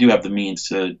 when I do have the means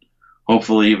to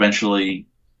hopefully eventually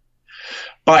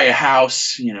buy a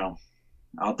house,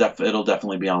 it'll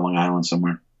definitely be on Long Island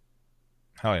somewhere.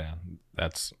 Oh yeah,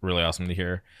 that's really awesome to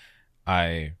hear.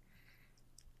 I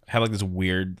have like this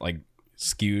weird like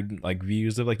skewed like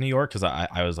views of like New York because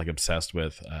I was like obsessed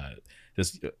with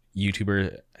this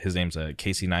YouTuber. His name's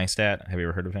Casey Neistat. Have you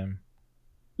ever heard of him?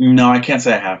 No, I can't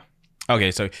say I have. Okay,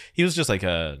 so he was just he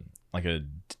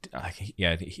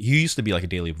used to be like a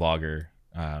daily vlogger,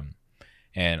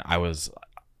 and I was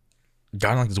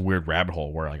got in like this weird rabbit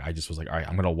hole where like I just was like, all right,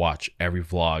 I'm gonna watch every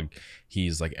vlog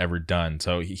he's like ever done.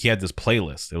 So he had this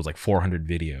playlist. It was like 400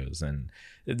 videos, and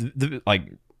the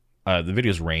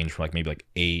videos range from like maybe like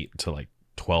 8 to like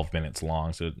 12 minutes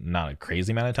long, so not a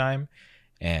crazy amount of time.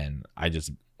 And I just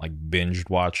like binged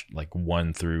watched like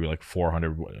 1 through like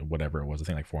 400 whatever it was. I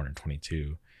think like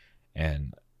 422,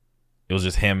 and it was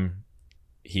just him.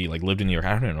 He like lived in New York.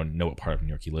 I don't even know what part of New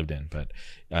York he lived in, but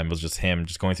it was just him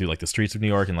just going through like the streets of New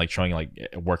York and like showing like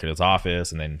work at his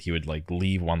office, and then he would like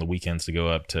leave on the weekends to go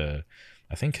up to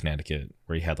I think Connecticut,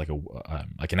 where he had like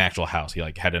an actual house. He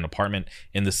like had an apartment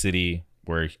in the city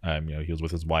where he was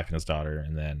with his wife and his daughter,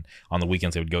 and then on the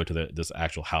weekends they would go to this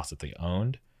actual house that they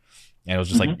owned. And it was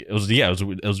just like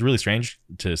it was really strange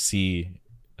to see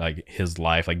like his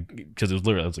life, like because it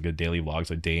was like a daily vlog,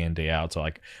 so day in day out. So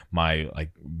like my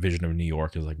like vision of New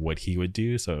York is like what he would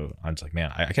do. So I'm just like,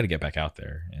 man, I gotta get back out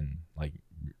there. And like,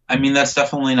 I mean, that's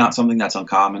definitely not something that's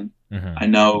uncommon. I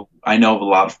know of a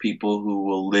lot of people who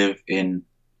will live in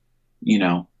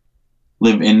New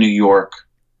York,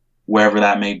 wherever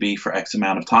that may be, for X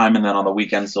amount of time, and then on the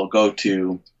weekends they'll go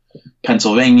to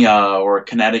Pennsylvania or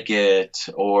Connecticut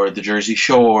or the Jersey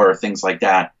Shore, things like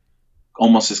that,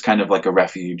 almost as kind of like a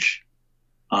refuge.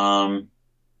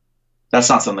 That's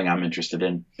not something I'm interested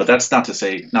in, but that's not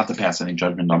to pass any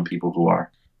judgment on people who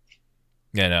are.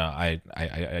 Yeah, no, I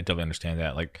definitely understand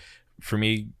that. Like for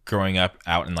me, growing up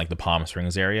out in like the Palm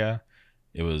Springs area,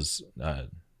 it was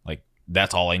like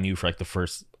that's all I knew for like the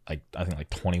first like I think like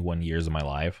 21 years of my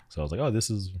life. So I was like, oh, this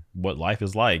is what life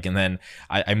is like. And then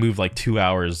I moved like 2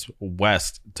 hours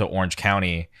west to Orange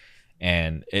County,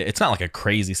 and it's not like a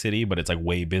crazy city, but it's like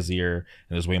way busier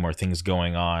and there's way more things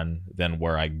going on than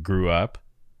where I grew up.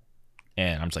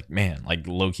 And I'm just like, man, like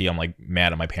low key, I'm like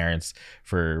mad at my parents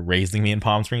for raising me in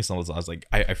Palm Springs. So I was like,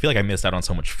 I feel like I missed out on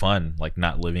so much fun, like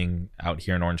not living out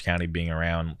here in Orange County, being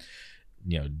around,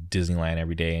 Disneyland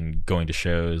every day and going to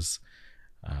shows.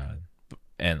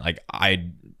 And like, I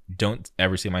don't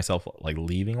ever see myself like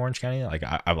leaving Orange County. Like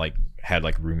I've like had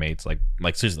like roommates, like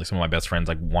seriously, like some of my best friends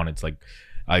like wanted to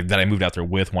that I moved out there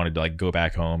with wanted to like go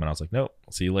back home, and I was like, nope,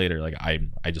 I'll see you later. Like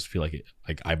I just feel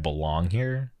like I belong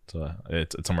here. So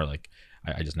it's somewhere like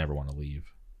I just never want to leave.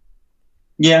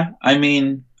 Yeah, I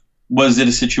mean, was it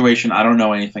a situation? I don't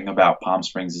know anything about Palm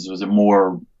Springs. Was it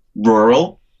more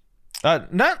rural?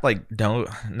 Not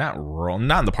rural.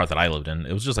 Not in the part that I lived in.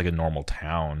 It was just like a normal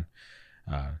town.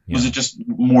 Was it just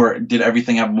more? Did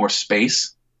everything have more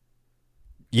space?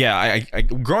 Yeah, I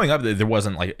growing up there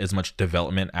wasn't like as much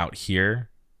development out here.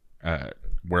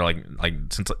 Where like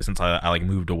since I like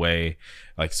moved away,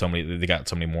 like they got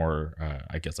so many more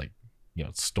I guess like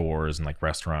stores and like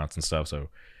restaurants and stuff. So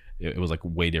it was like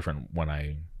way different when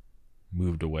I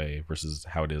moved away versus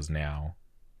how it is now.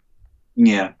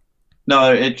 Yeah,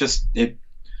 no,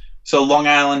 so Long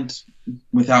Island,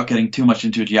 without getting too much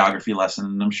into a geography lesson,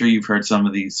 and I'm sure you've heard some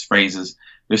of these phrases,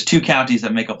 there's two counties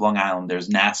that make up Long Island. There's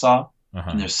Nassau Uh-huh.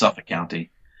 and there's Suffolk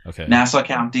County. Okay. Nassau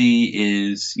County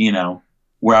is,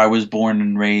 where I was born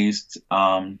and raised,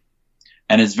 and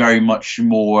it's very much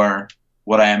more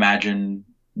what I imagine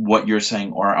what you're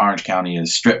saying or Orange County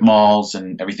is: strip malls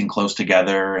and everything close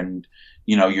together, and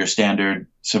your standard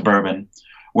suburban.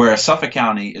 Whereas Suffolk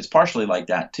County is partially like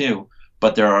that too,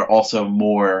 but there are also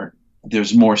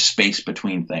there's more space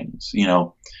between things.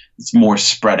 It's more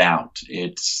spread out.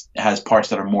 It has parts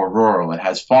that are more rural. It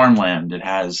has farmland. It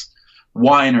has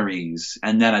wineries,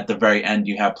 and then at the very end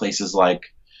you have places like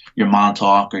your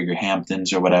Montauk or your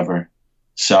Hamptons or whatever.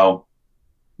 So,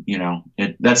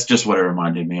 that's just what it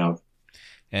reminded me of.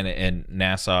 And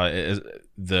Nassau is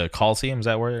the Coliseum. Is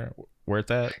that where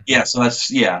it's at? Yeah. So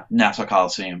that's Nassau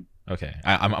Coliseum. Okay,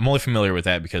 I'm only familiar with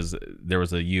that because there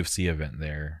was a UFC event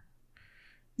there.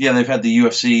 Yeah, they've had the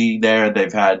UFC there.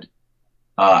 They've had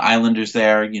Islanders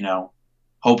there.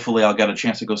 Hopefully I'll get a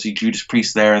chance to go see Judas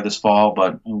Priest there this fall,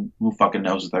 but who fucking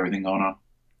knows with everything going on.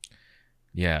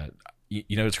 Yeah.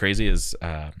 What's crazy is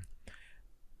I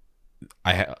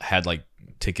had like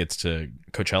tickets to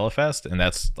Coachella Fest, and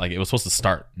that's like, it was supposed to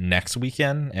start next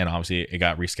weekend, and obviously it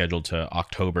got rescheduled to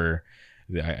October.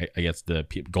 I guess the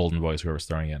Golden Voice, whoever's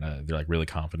throwing it, they're like really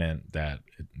confident that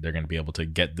they're going to be able to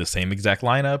get the same exact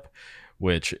lineup,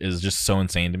 which is just so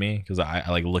insane to me because I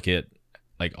like look at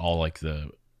like all like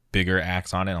the bigger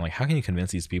acts on it. I'm like, how can you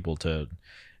convince these people to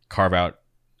carve out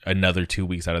another 2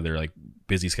 weeks out of their like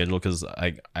busy schedule? Because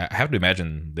I have to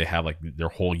imagine they have like their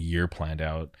whole year planned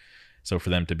out. So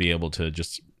for them to be able to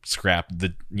just scrap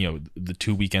the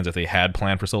 2 weekends that they had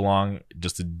planned for so long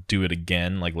just to do it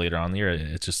again like later on in the year,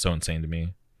 it's just so insane to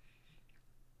me.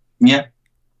 Yeah,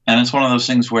 and it's one of those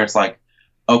things where it's like,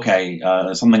 okay,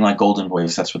 something like Golden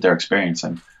Voice, that's what they're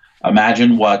experiencing.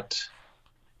 Imagine what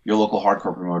your local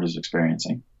hardcore promoter is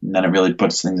experiencing, and then it really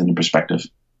puts things into perspective.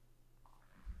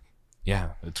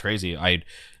 Yeah, it's crazy. I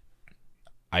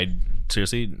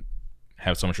seriously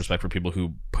have so much respect for people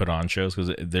who put on shows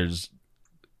because there's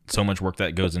so much work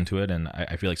that goes into it, and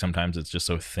I feel like sometimes it's just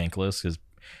so thankless because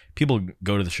people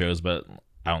go to the shows, but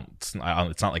it's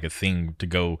not like a thing to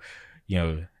go,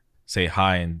 say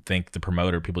hi and thank the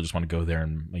promoter. People just want to go there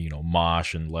and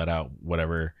mosh and let out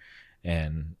whatever,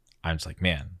 and I'm just like,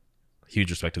 man, huge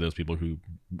respect to those people who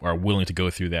are willing to go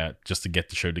through that just to get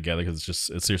the show together because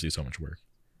it's seriously so much work.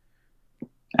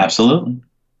 Absolutely.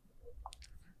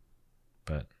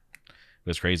 But it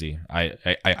was crazy.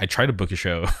 I tried to book a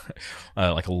show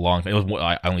like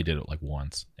I only did it like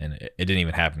once, and it didn't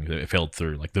even happen. It failed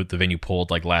through. Like the venue pulled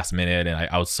like last minute, and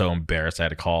I was so embarrassed. I had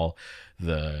to call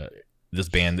this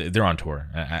band. They're on tour.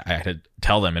 I had to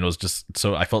tell them, and it was just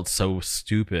so, I felt so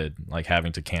stupid like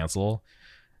having to cancel.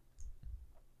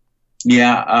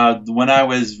 Yeah, when I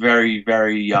was very,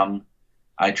 very young,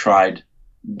 I tried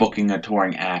booking a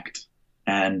touring act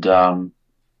and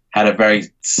had a very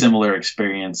similar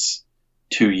experience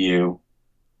to you,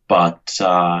 but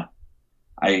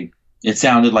it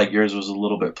sounded like yours was a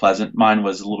little bit pleasant. Mine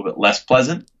was a little bit less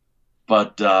pleasant,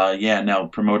 but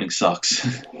promoting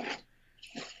sucks.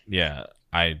 Yeah,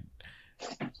 I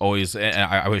always, and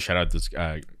I always shout out this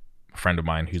friend of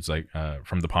mine who's like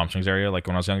from the Palm Springs area. Like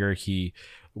when I was younger, he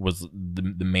was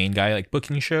the main guy like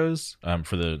booking shows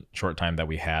for the short time that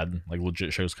we had like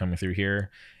legit shows coming through here,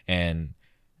 and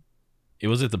it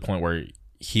was at the point where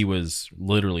he was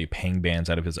literally paying bands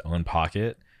out of his own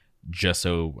pocket just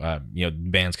so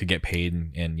bands could get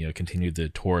paid and continue the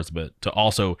tours, but to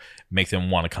also make them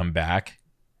want to come back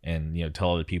and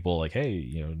tell other people like,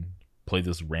 hey, play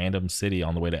this random city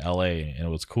on the way to LA and it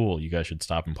was cool, you guys should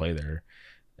stop and play there.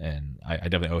 And I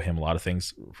definitely owe him a lot of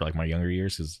things for like my younger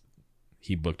years because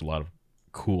he booked a lot of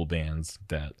cool bands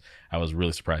that I was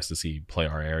really surprised to see play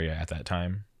our area at that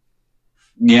time.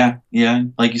 Yeah.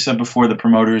 Like you said before, the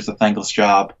promoter is a thankless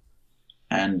job.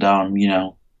 And,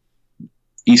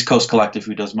 East Coast Collective,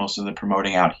 who does most of the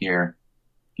promoting out here,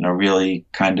 really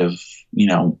kind of,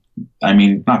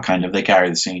 not kind of, they carry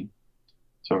the scene.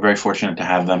 So we're very fortunate to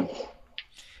have them.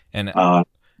 And,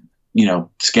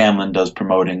 Scanlon does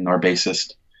promoting, our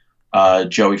bassist.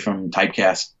 Joey from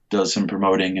Typecast does some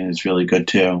promoting and is really good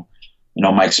too.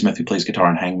 Mike Smith, who plays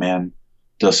guitar in Hangman,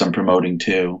 does some promoting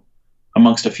too,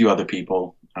 amongst a few other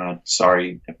people.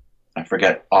 Sorry if I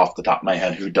forget off the top of my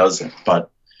head who does it,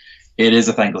 but it is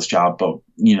a thankless job. But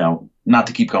not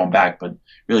to keep going back, but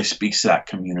really speaks to that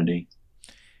community.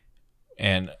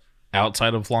 And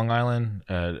outside of Long Island,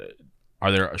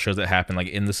 are there shows that happen like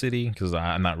in the city? Because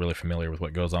I'm not really familiar with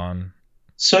what goes on.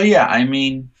 So yeah,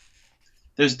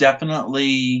 there's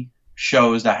definitely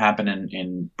shows that happen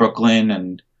in Brooklyn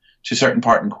and to a certain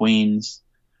part in Queens.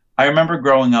 I remember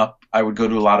growing up I would go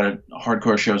to a lot of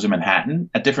hardcore shows in Manhattan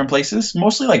at different places,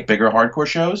 mostly like bigger hardcore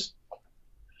shows.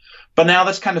 But now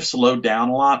that's kind of slowed down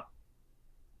a lot.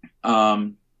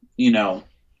 You know,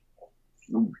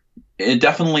 it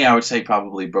definitely, I would say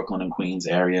probably Brooklyn and Queens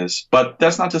areas. But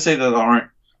that's not to say that there aren't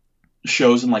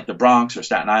shows in like the Bronx or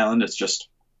Staten Island. It's just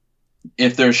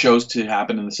if there's shows to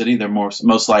happen in the city, they're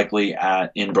most likely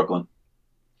in Brooklyn.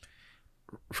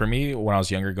 For me, when I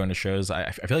was younger going to shows,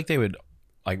 I feel like they would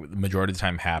like the majority of the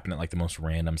time happen at like the most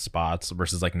random spots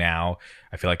versus like now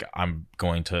I feel like I'm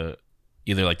going to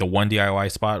either like the one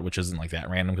DIY spot, which isn't like that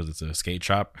random because it's a skate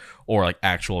shop, or like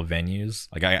actual venues.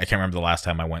 Like I can't remember the last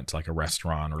time I went to like a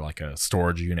restaurant or like a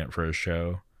storage unit for a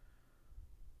show.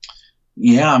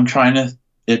 Yeah, I'm trying to.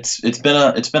 It's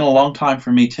been a long time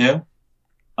for me too.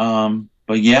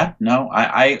 But yeah, no,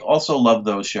 I also love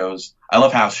those shows. I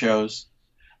love house shows.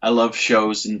 I love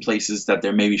shows in places that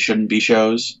there maybe shouldn't be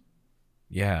shows.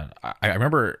 Yeah, I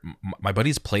remember my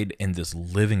buddies played in this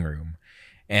living room,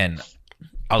 and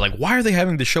I was like, why are they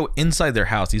having the show inside their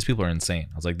house? These people are insane.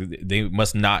 I was like, they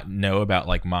must not know about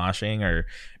like moshing, or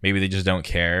maybe they just don't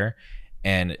care.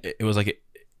 And it was like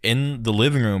in the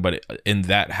living room, but in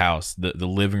that house, the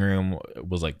living room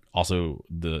was like also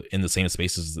in the same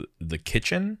space as the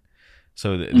kitchen.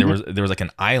 So there was like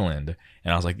an island,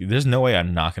 and I was like, "There's no way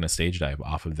I'm not going to stage dive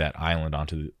off of that island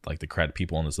onto like the crowd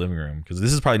people in this living room because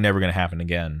this is probably never going to happen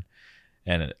again."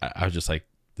 And I was just like,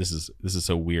 "This is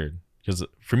so weird." Because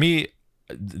for me,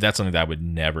 that's something that I would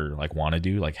never like want to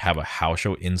do. Like have a house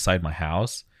show inside my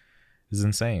house is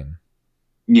insane.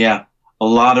 Yeah, a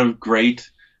lot of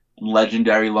great and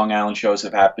legendary Long Island shows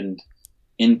have happened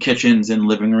in kitchens, in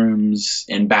living rooms,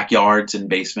 in backyards, in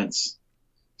basements.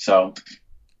 So.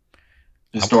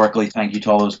 Historically, thank you to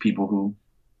all those people who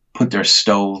put their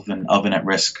stove and oven at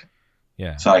risk.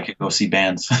 Yeah. So I could go see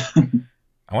bands.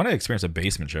 I want to experience a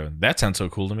basement show. That sounds so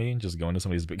cool to me. Just going to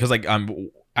somebody's because like I'm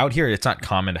out here, it's not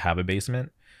common to have a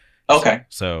basement. Okay.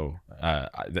 So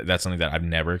that's something that I've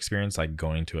never experienced. Like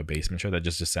going to a basement show. That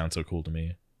just sounds so cool to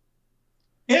me.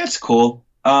 Yeah, it's cool.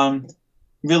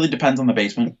 Really depends on the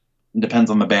basement. It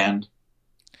depends on the band.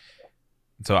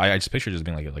 So I just picture just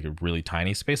being like a really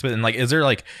tiny space. But then like, is there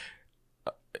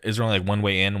only like one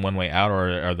way in, one way out, or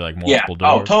are there like multiple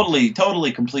doors? Oh,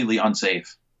 totally, completely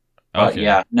unsafe. But okay.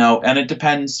 Yeah, no, and it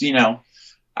depends. You know,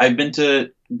 I've been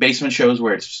to basement shows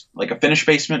where it's like a finished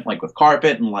basement, like with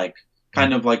carpet and like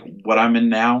kind of like what I'm in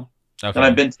now. Okay. And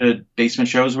I've been to basement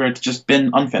shows where it's just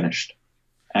been unfinished,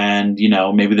 and you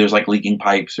know maybe there's like leaking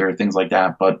pipes or things like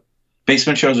that. But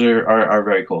basement shows are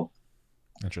very cool.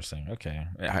 Interesting. Okay,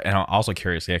 and I'm also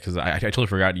curious, yeah, because I totally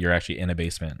forgot you're actually in a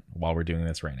basement while we're doing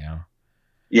this right now.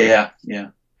 Yeah.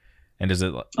 And is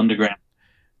it underground?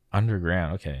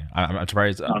 Underground. Okay. I'm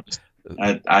surprised.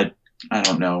 I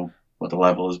don't know what the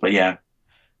level is, but yeah.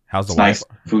 How's the nice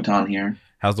futon here?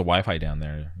 How's the Wi-Fi down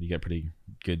there? You get pretty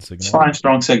good signal. It's fine,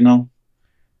 strong signal.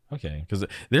 Okay, because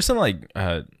there's some like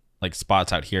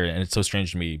spots out here, and it's so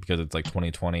strange to me because it's like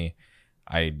 2020.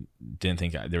 I didn't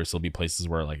think there would still be places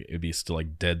where like it would be still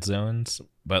like dead zones,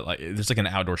 but like there's like an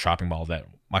outdoor shopping mall that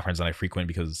my friends and I frequent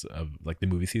because of like the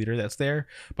movie theater that's there.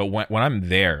 But when I'm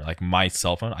there, like my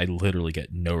cell phone, I literally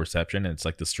get no reception, and it's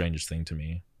like the strangest thing to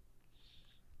me.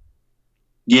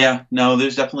 Yeah, no,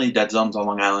 there's definitely dead zones on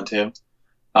Long Island too.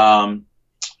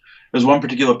 There's one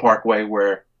particular parkway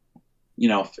where, you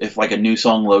know, if like a new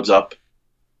song loads up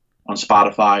on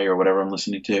Spotify or whatever I'm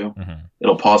listening to,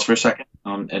 it'll pause for a second.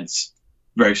 It's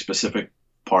very specific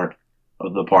part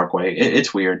of the parkway.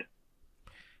 It's weird.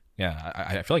 Yeah,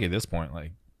 I feel like at this point,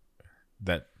 like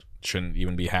that shouldn't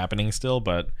even be happening still,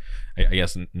 but I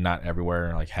guess not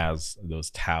everywhere like has those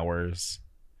towers.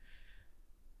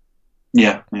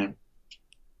 Yeah. But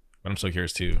I'm so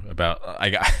curious too about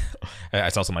I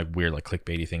saw some like weird like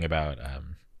clickbaity thing about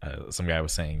some guy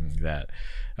was saying that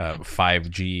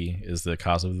 5G is the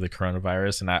cause of the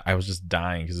coronavirus, and I was just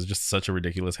dying because it's just such a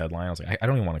ridiculous headline. I was like, I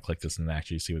don't even want to click this and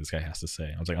actually see what this guy has to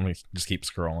say. I was like, I'm gonna just keep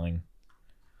scrolling.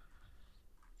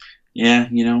 Yeah,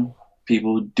 you know,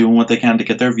 people doing what they can to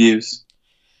get their views.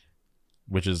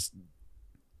 Which is,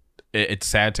 it's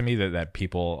sad to me that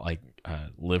people like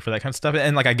live for that kind of stuff,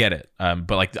 and like I get it,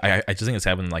 but like I just think it's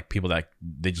happening like people that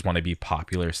they just want to be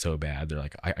popular so bad. They're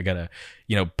like, I gotta,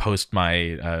 you know, post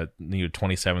my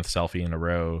 27th selfie in a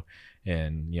row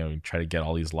and, you know, try to get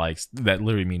all these likes that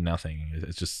literally mean nothing.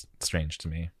 It's just strange to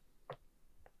me.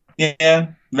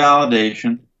 Yeah,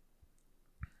 validation.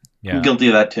 Yeah, I'm guilty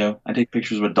of that too. I take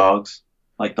pictures with dogs,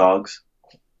 like dogs.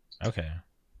 Okay.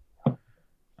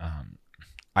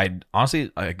 I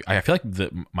honestly, I feel like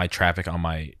my traffic on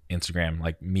my Instagram,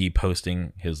 like me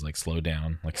posting, has like slowed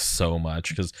down like so much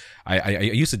because I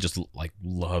used to just like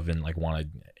love and like want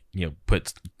to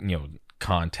put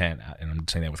content, and I'm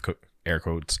saying that with air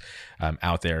quotes,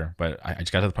 out there, but I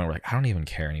just got to the point where like I don't even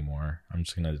care anymore. I'm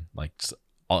just gonna like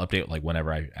I'll update like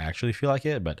whenever I actually feel like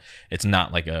it, but it's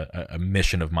not like a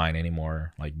mission of mine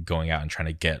anymore. Like going out and trying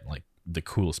to get like the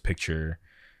coolest picture.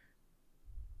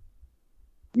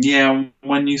 Yeah,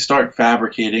 when you start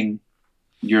fabricating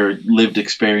your lived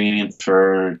experience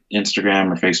for Instagram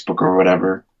or Facebook or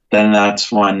whatever, then that's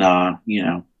when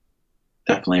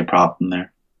definitely a problem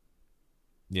there.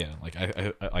 Yeah, like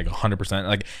I like 100%.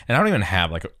 Like, and I don't even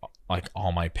have like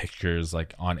all my pictures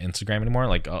like on Instagram anymore.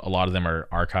 Like a lot of them are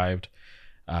archived,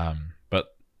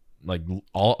 but like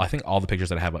I think all the pictures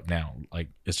that I have up now, like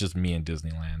it's just me in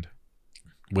Disneyland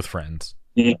with friends.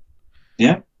 Yeah.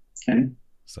 Okay.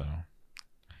 So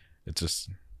it's just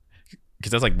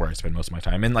because that's like where I spend most of my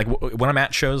time. And like when I'm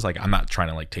at shows, like I'm not trying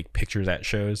to like take pictures at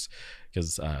shows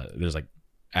because there's like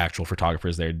actual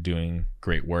photographers there doing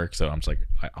great work. So I'm just like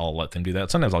I'll let them do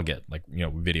that. Sometimes I'll get like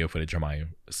video footage on my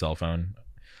cell phone,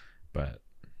 but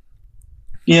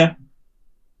yeah,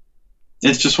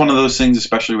 it's just one of those things,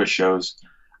 especially with shows.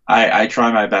 I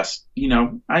try my best.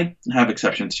 I have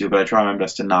exceptions too, but I try my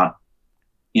best to not.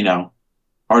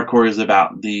 Hardcore is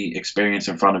about the experience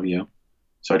in front of you.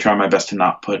 So I try my best to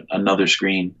not put another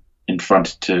screen in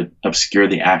front to obscure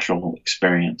the actual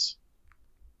experience.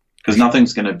 Because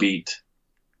nothing's going to beat,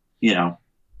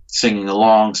 singing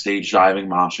along, stage diving,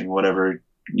 moshing, whatever,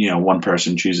 one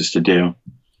person chooses to do.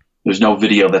 There's no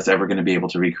video that's ever going to be able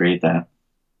to recreate that.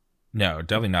 No,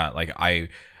 definitely not. Like I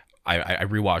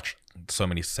rewatched so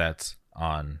many sets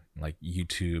on like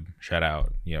YouTube. Shout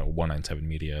out, 197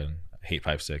 Media,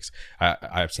 Hate56.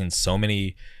 I've seen so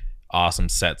many awesome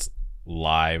sets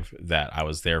live that I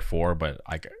was there for, but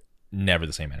like never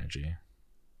the same energy.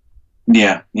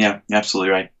 Yeah,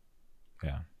 absolutely right.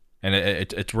 Yeah, and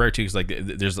it's rare too because like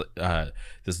there's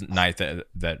this night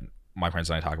that my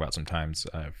friends and I talk about sometimes.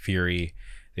 Fury,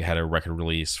 they had a record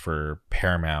release for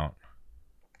Paramount,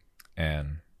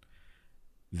 and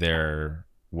there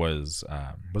was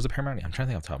it Paramount? I'm trying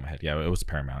to think off the top of my head. Yeah, it was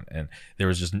Paramount, and there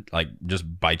was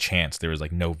just by chance there was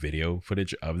like no video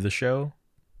footage of the show.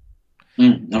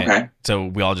 Okay. And so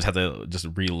we all just had to just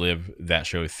relive that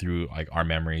show through like our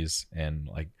memories, and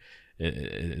like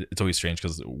it's always strange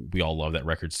because we all love that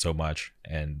record so much,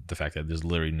 and the fact that there's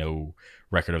literally no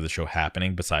record of the show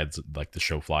happening besides like the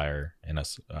show flyer and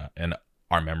us and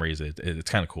our memories. It's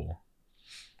kind of cool.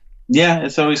 Yeah,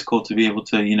 it's always cool to be able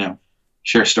to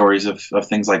share stories of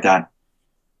things like that.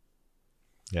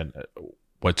 Yeah,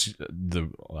 I'm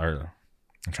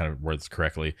trying to word this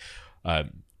correctly.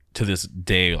 To this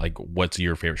day, like, what's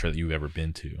your favorite show that you've ever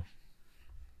been to?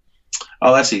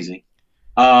 Oh, that's easy.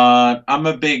 Are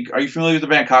you familiar with the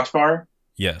band Coxbar?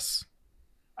 Yes.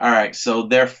 All right. So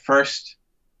their first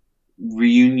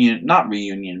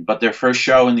but their first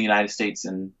show in the United States,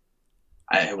 and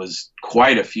it was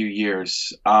quite a few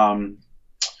years,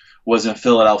 was in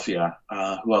Philadelphia.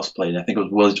 Who else played? I think it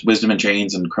was Wisdom in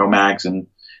Chains and Cro-Mags and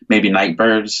maybe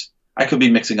Nightbirds. I could be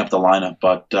mixing up the lineup,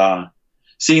 but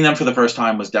seeing them for the first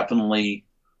time was definitely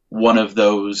one of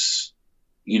those,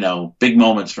 big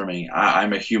moments for me.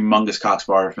 I'm a humongous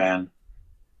Coxbar fan.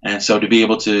 And so to be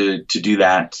able to do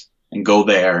that and go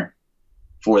there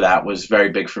for that was very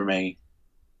big for me.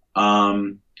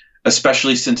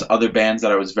 Especially since other bands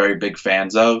that I was very big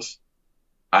fans of,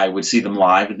 I would see them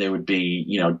live and they would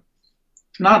be,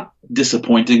 not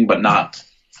disappointing, but not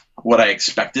what I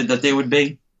expected that they would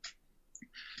be.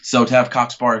 So to have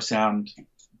Coxbar sound,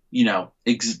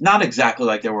 not exactly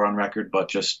like they were on record, but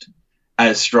just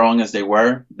as strong as they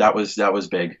were, that was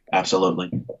big.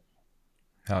 Absolutely.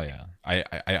 Hell yeah.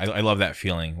 I love that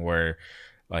feeling where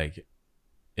like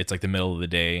it's like the middle of the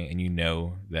day and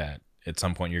that at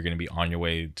some point you're going to be on your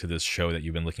way to this show that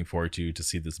you've been looking forward to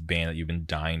see this band that you've been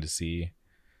dying to see.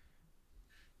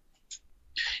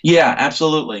 Yeah,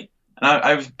 absolutely. And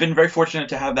I've been very fortunate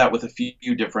to have that with a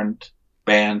few different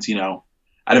bands. I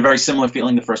had a very similar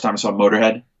feeling the first time I saw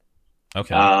Motorhead.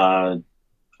 Okay.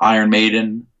 Iron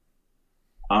Maiden.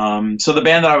 So the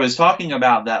band that I was talking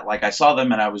about, that like I saw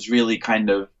them and I was really kind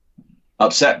of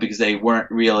upset because they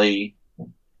weren't really,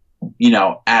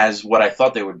 as what I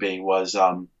thought they would be, was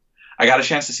I got a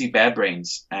chance to see Bad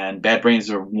Brains, and Bad Brains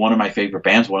are one of my favorite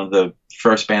bands, one of the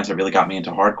first bands that really got me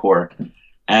into hardcore.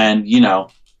 And,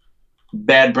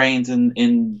 Bad Brains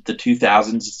in the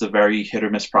 2000s, it's a very hit or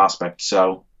miss prospect.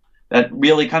 So that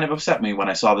really kind of upset me when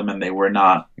I saw them and they were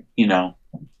not,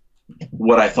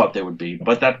 what I thought they would be.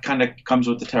 But that kind of comes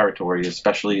with the territory,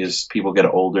 especially as people get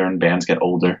older and bands get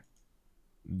older.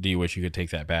 Do you wish you could take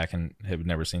that back and have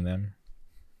never seen them?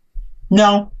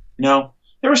 No,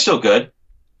 they were still good.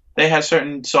 They had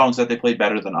certain songs that they played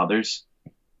better than others.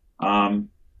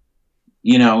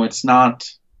 It's not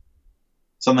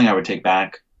something I would take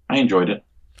back. I enjoyed it.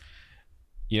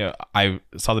 Yeah, I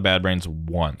saw the Bad Brains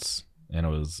once, and it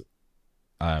was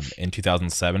in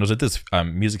 2007. It was at this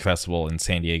music festival in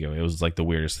San Diego. It was like the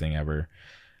weirdest thing ever.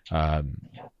 I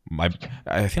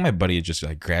think my buddy had just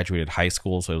like graduated high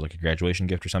school, so it was like a graduation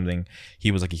gift or something.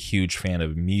 He was like a huge fan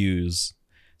of Muse,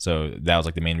 so that was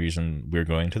like the main reason we were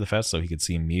going to the fest, so he could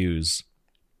see Muse.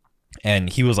 And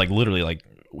he was like literally like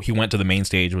he went to the main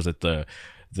stage, was at the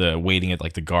waiting at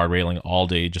like the guard railing all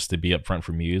day just to be up front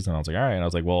for Muse. And I was like, all right. And I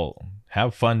was like, well,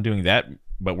 have fun doing that.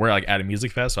 But we're like at a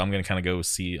music fest, so I'm gonna kind of go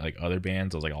see like other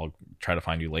bands. I was like, I'll try to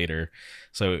find you later.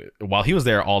 So while he was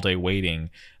there all day waiting,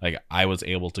 like I was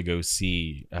able to go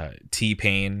see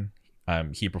T-Pain.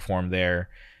 He performed there,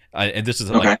 and this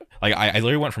is Okay. like I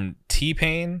literally went from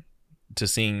T-Pain to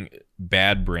seeing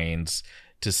Bad Brains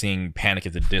to seeing Panic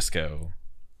at the Disco.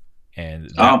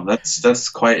 And that's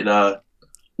quite a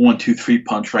 1, 2, 3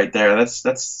 punch right there.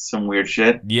 That's some weird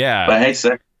shit. yeah, But hey,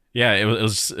 sick. yeah, it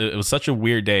was such a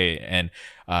weird day, and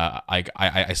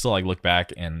I still like look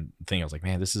back and think I was like,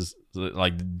 man, this is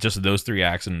like just those 3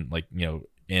 acts and like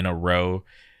in a row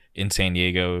in San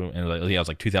Diego, and like, yeah, it was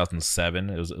like 2007.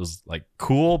 It was like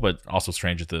cool, but also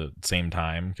strange at the same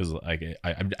time because like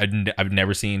I've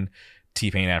never seen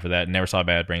T-Pain after that, never saw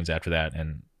Bad Brains after that,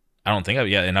 and I don't think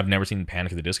and I've never seen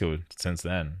Panic at the Disco since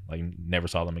then. Like never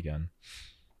saw them again.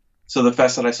 So the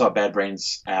fest that I saw Bad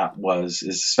Brains at is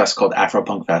this fest called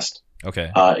Afropunk Fest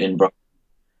Okay. in Brooklyn,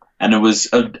 and it was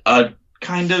a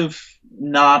kind of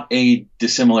not a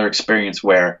dissimilar experience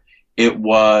where it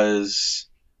was.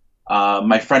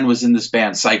 My friend was in this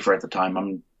band Cypher at the time.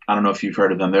 I don't know if you've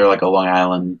heard of them. They're like a Long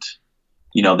Island,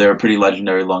 they're a pretty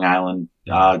legendary Long Island.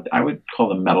 I would call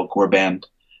them metalcore band.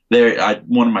 They're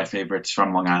one of my favorites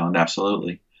from Long Island,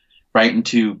 absolutely. Right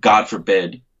into God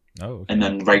Forbid. Oh. Okay. And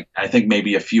then I think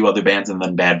maybe a few other bands and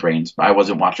then Bad Brains. I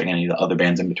wasn't watching any of the other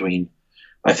bands in between.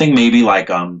 I think maybe like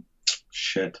that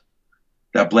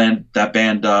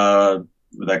band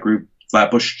that group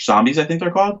Flatbush Zombies, I think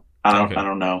they're called. I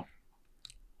don't know.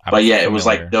 But yeah, it was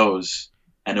like those,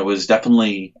 and it was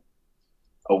definitely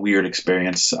a weird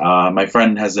experience. My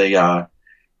friend has a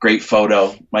great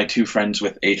photo. My 2 friends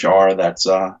with HR. That's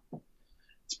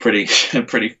it's pretty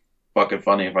pretty fucking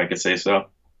funny, if I could say so.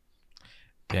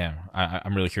 Damn,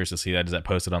 I'm really curious to see that. Is that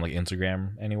posted on like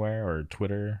Instagram anywhere or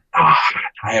Twitter? I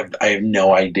have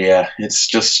no idea. It's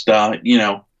just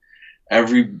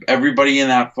everybody in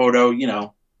that photo,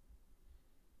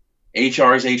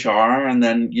 HR is HR, and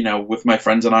then with my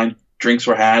friends and I, drinks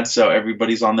were had, so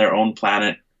everybody's on their own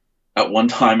planet at one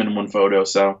time in one photo.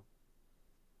 So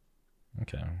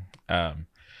Okay.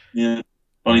 yeah,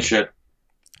 funny shit.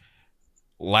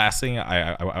 Last thing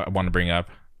I want to bring up,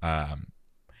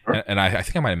 Sure. and I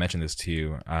think I might have mentioned this to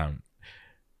you.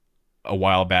 A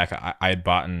while back, I had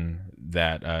bought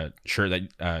that shirt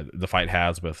that the fight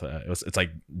has with it's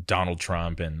like Donald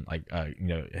Trump and like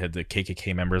it had the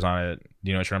KKK members on it. Do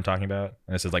you know what shirt I'm talking about?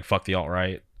 And it says like "fuck the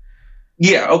alt-right."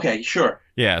 Yeah. Okay. Sure.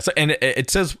 Yeah. So and it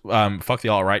says "fuck the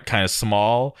alt-right" kind of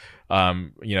small, at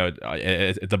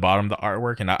the bottom of the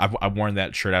artwork, and I've worn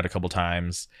that shirt out a couple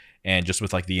times, and just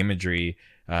with like the imagery.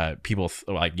 People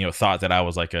thought that I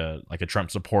was like a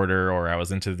Trump supporter or I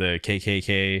was into the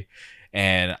KKK,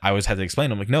 and I always had to explain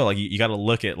to them like, no, like you got to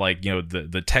look at like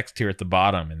the text here at the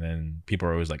bottom, and then people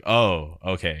are always like, oh,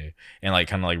 okay, and like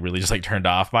kind of like really just like turned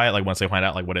off by it like once they find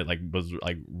out like what it like was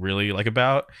like really like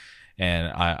about, and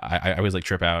I always like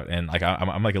trip out, and like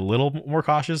I'm like a little more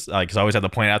cautious because I always have to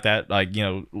point out that like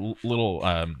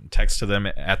little text to them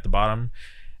at the bottom.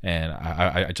 And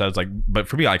I was like, but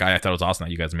for me, like I thought it was awesome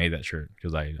that you guys made that shirt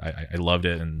because I loved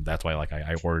it, and that's why like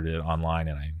I ordered it online,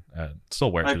 and I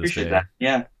still wear it I to this day. appreciate that.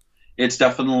 Yeah, it's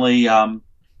definitely it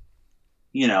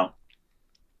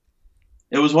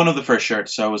was one of the first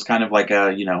shirts, so it was kind of like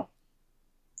a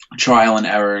trial and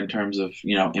error in terms of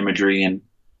imagery and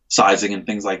sizing and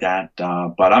things like that.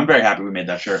 But I'm very happy we made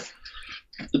that shirt.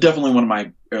 Definitely one of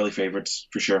my early favorites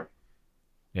for sure.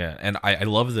 Yeah, and I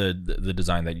love the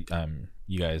design that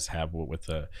you guys have with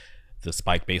the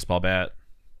spike baseball bat.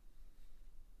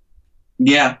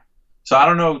 Yeah. So I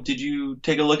don't know. Did you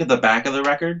take a look at the back of the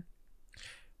record?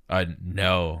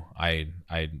 No, I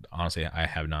honestly I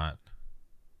have not.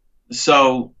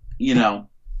 So the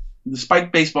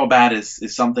spiked baseball bat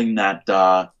is something that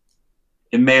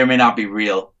it may or may not be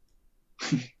real.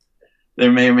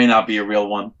 There may or may not be a real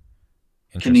one.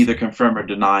 can neither confirm or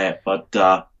deny it, but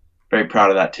very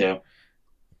proud of that too.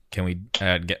 Can we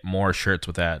get more shirts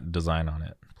with that design on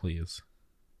it, please?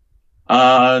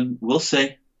 We'll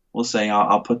see. We'll see.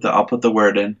 I'll put the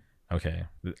word in. Okay,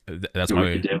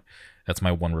 that's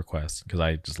my one request because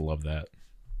I just love that.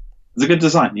 It's a good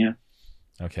design, yeah.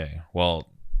 Okay, well,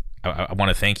 I want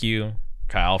to thank you,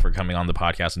 Kyle, for coming on the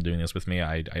podcast and doing this with me.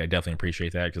 I definitely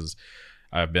appreciate that because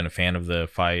I've been a fan of the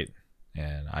fight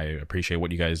and I appreciate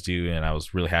what you guys do. And I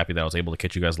was really happy that I was able to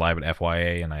catch you guys live at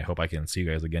FYA, and I hope I can see you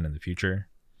guys again in the future.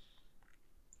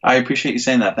 I appreciate you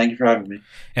saying that. Thank you for having me.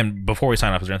 And before we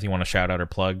sign off, is there anything you want to shout out or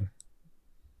plug?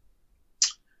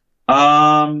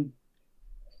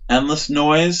 Endless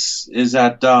Noise is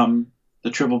at the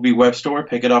Triple B web store.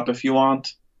 Pick it up if you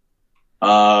want.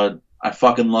 I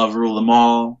fucking love Rule Them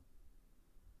All.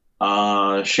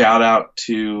 Shout out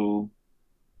to,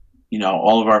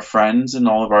 all of our friends and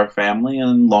all of our family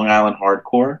in Long Island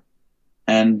Hardcore.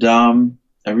 And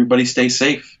everybody stay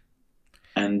safe.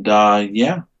 And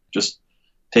just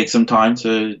take some time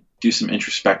to do some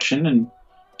introspection and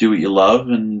do what you love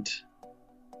and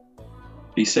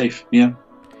be safe. Yeah.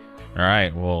 All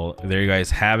right. Well, there you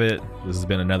guys have it. This has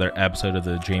been another episode of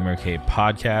the JMRK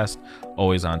podcast.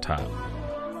 Always on top.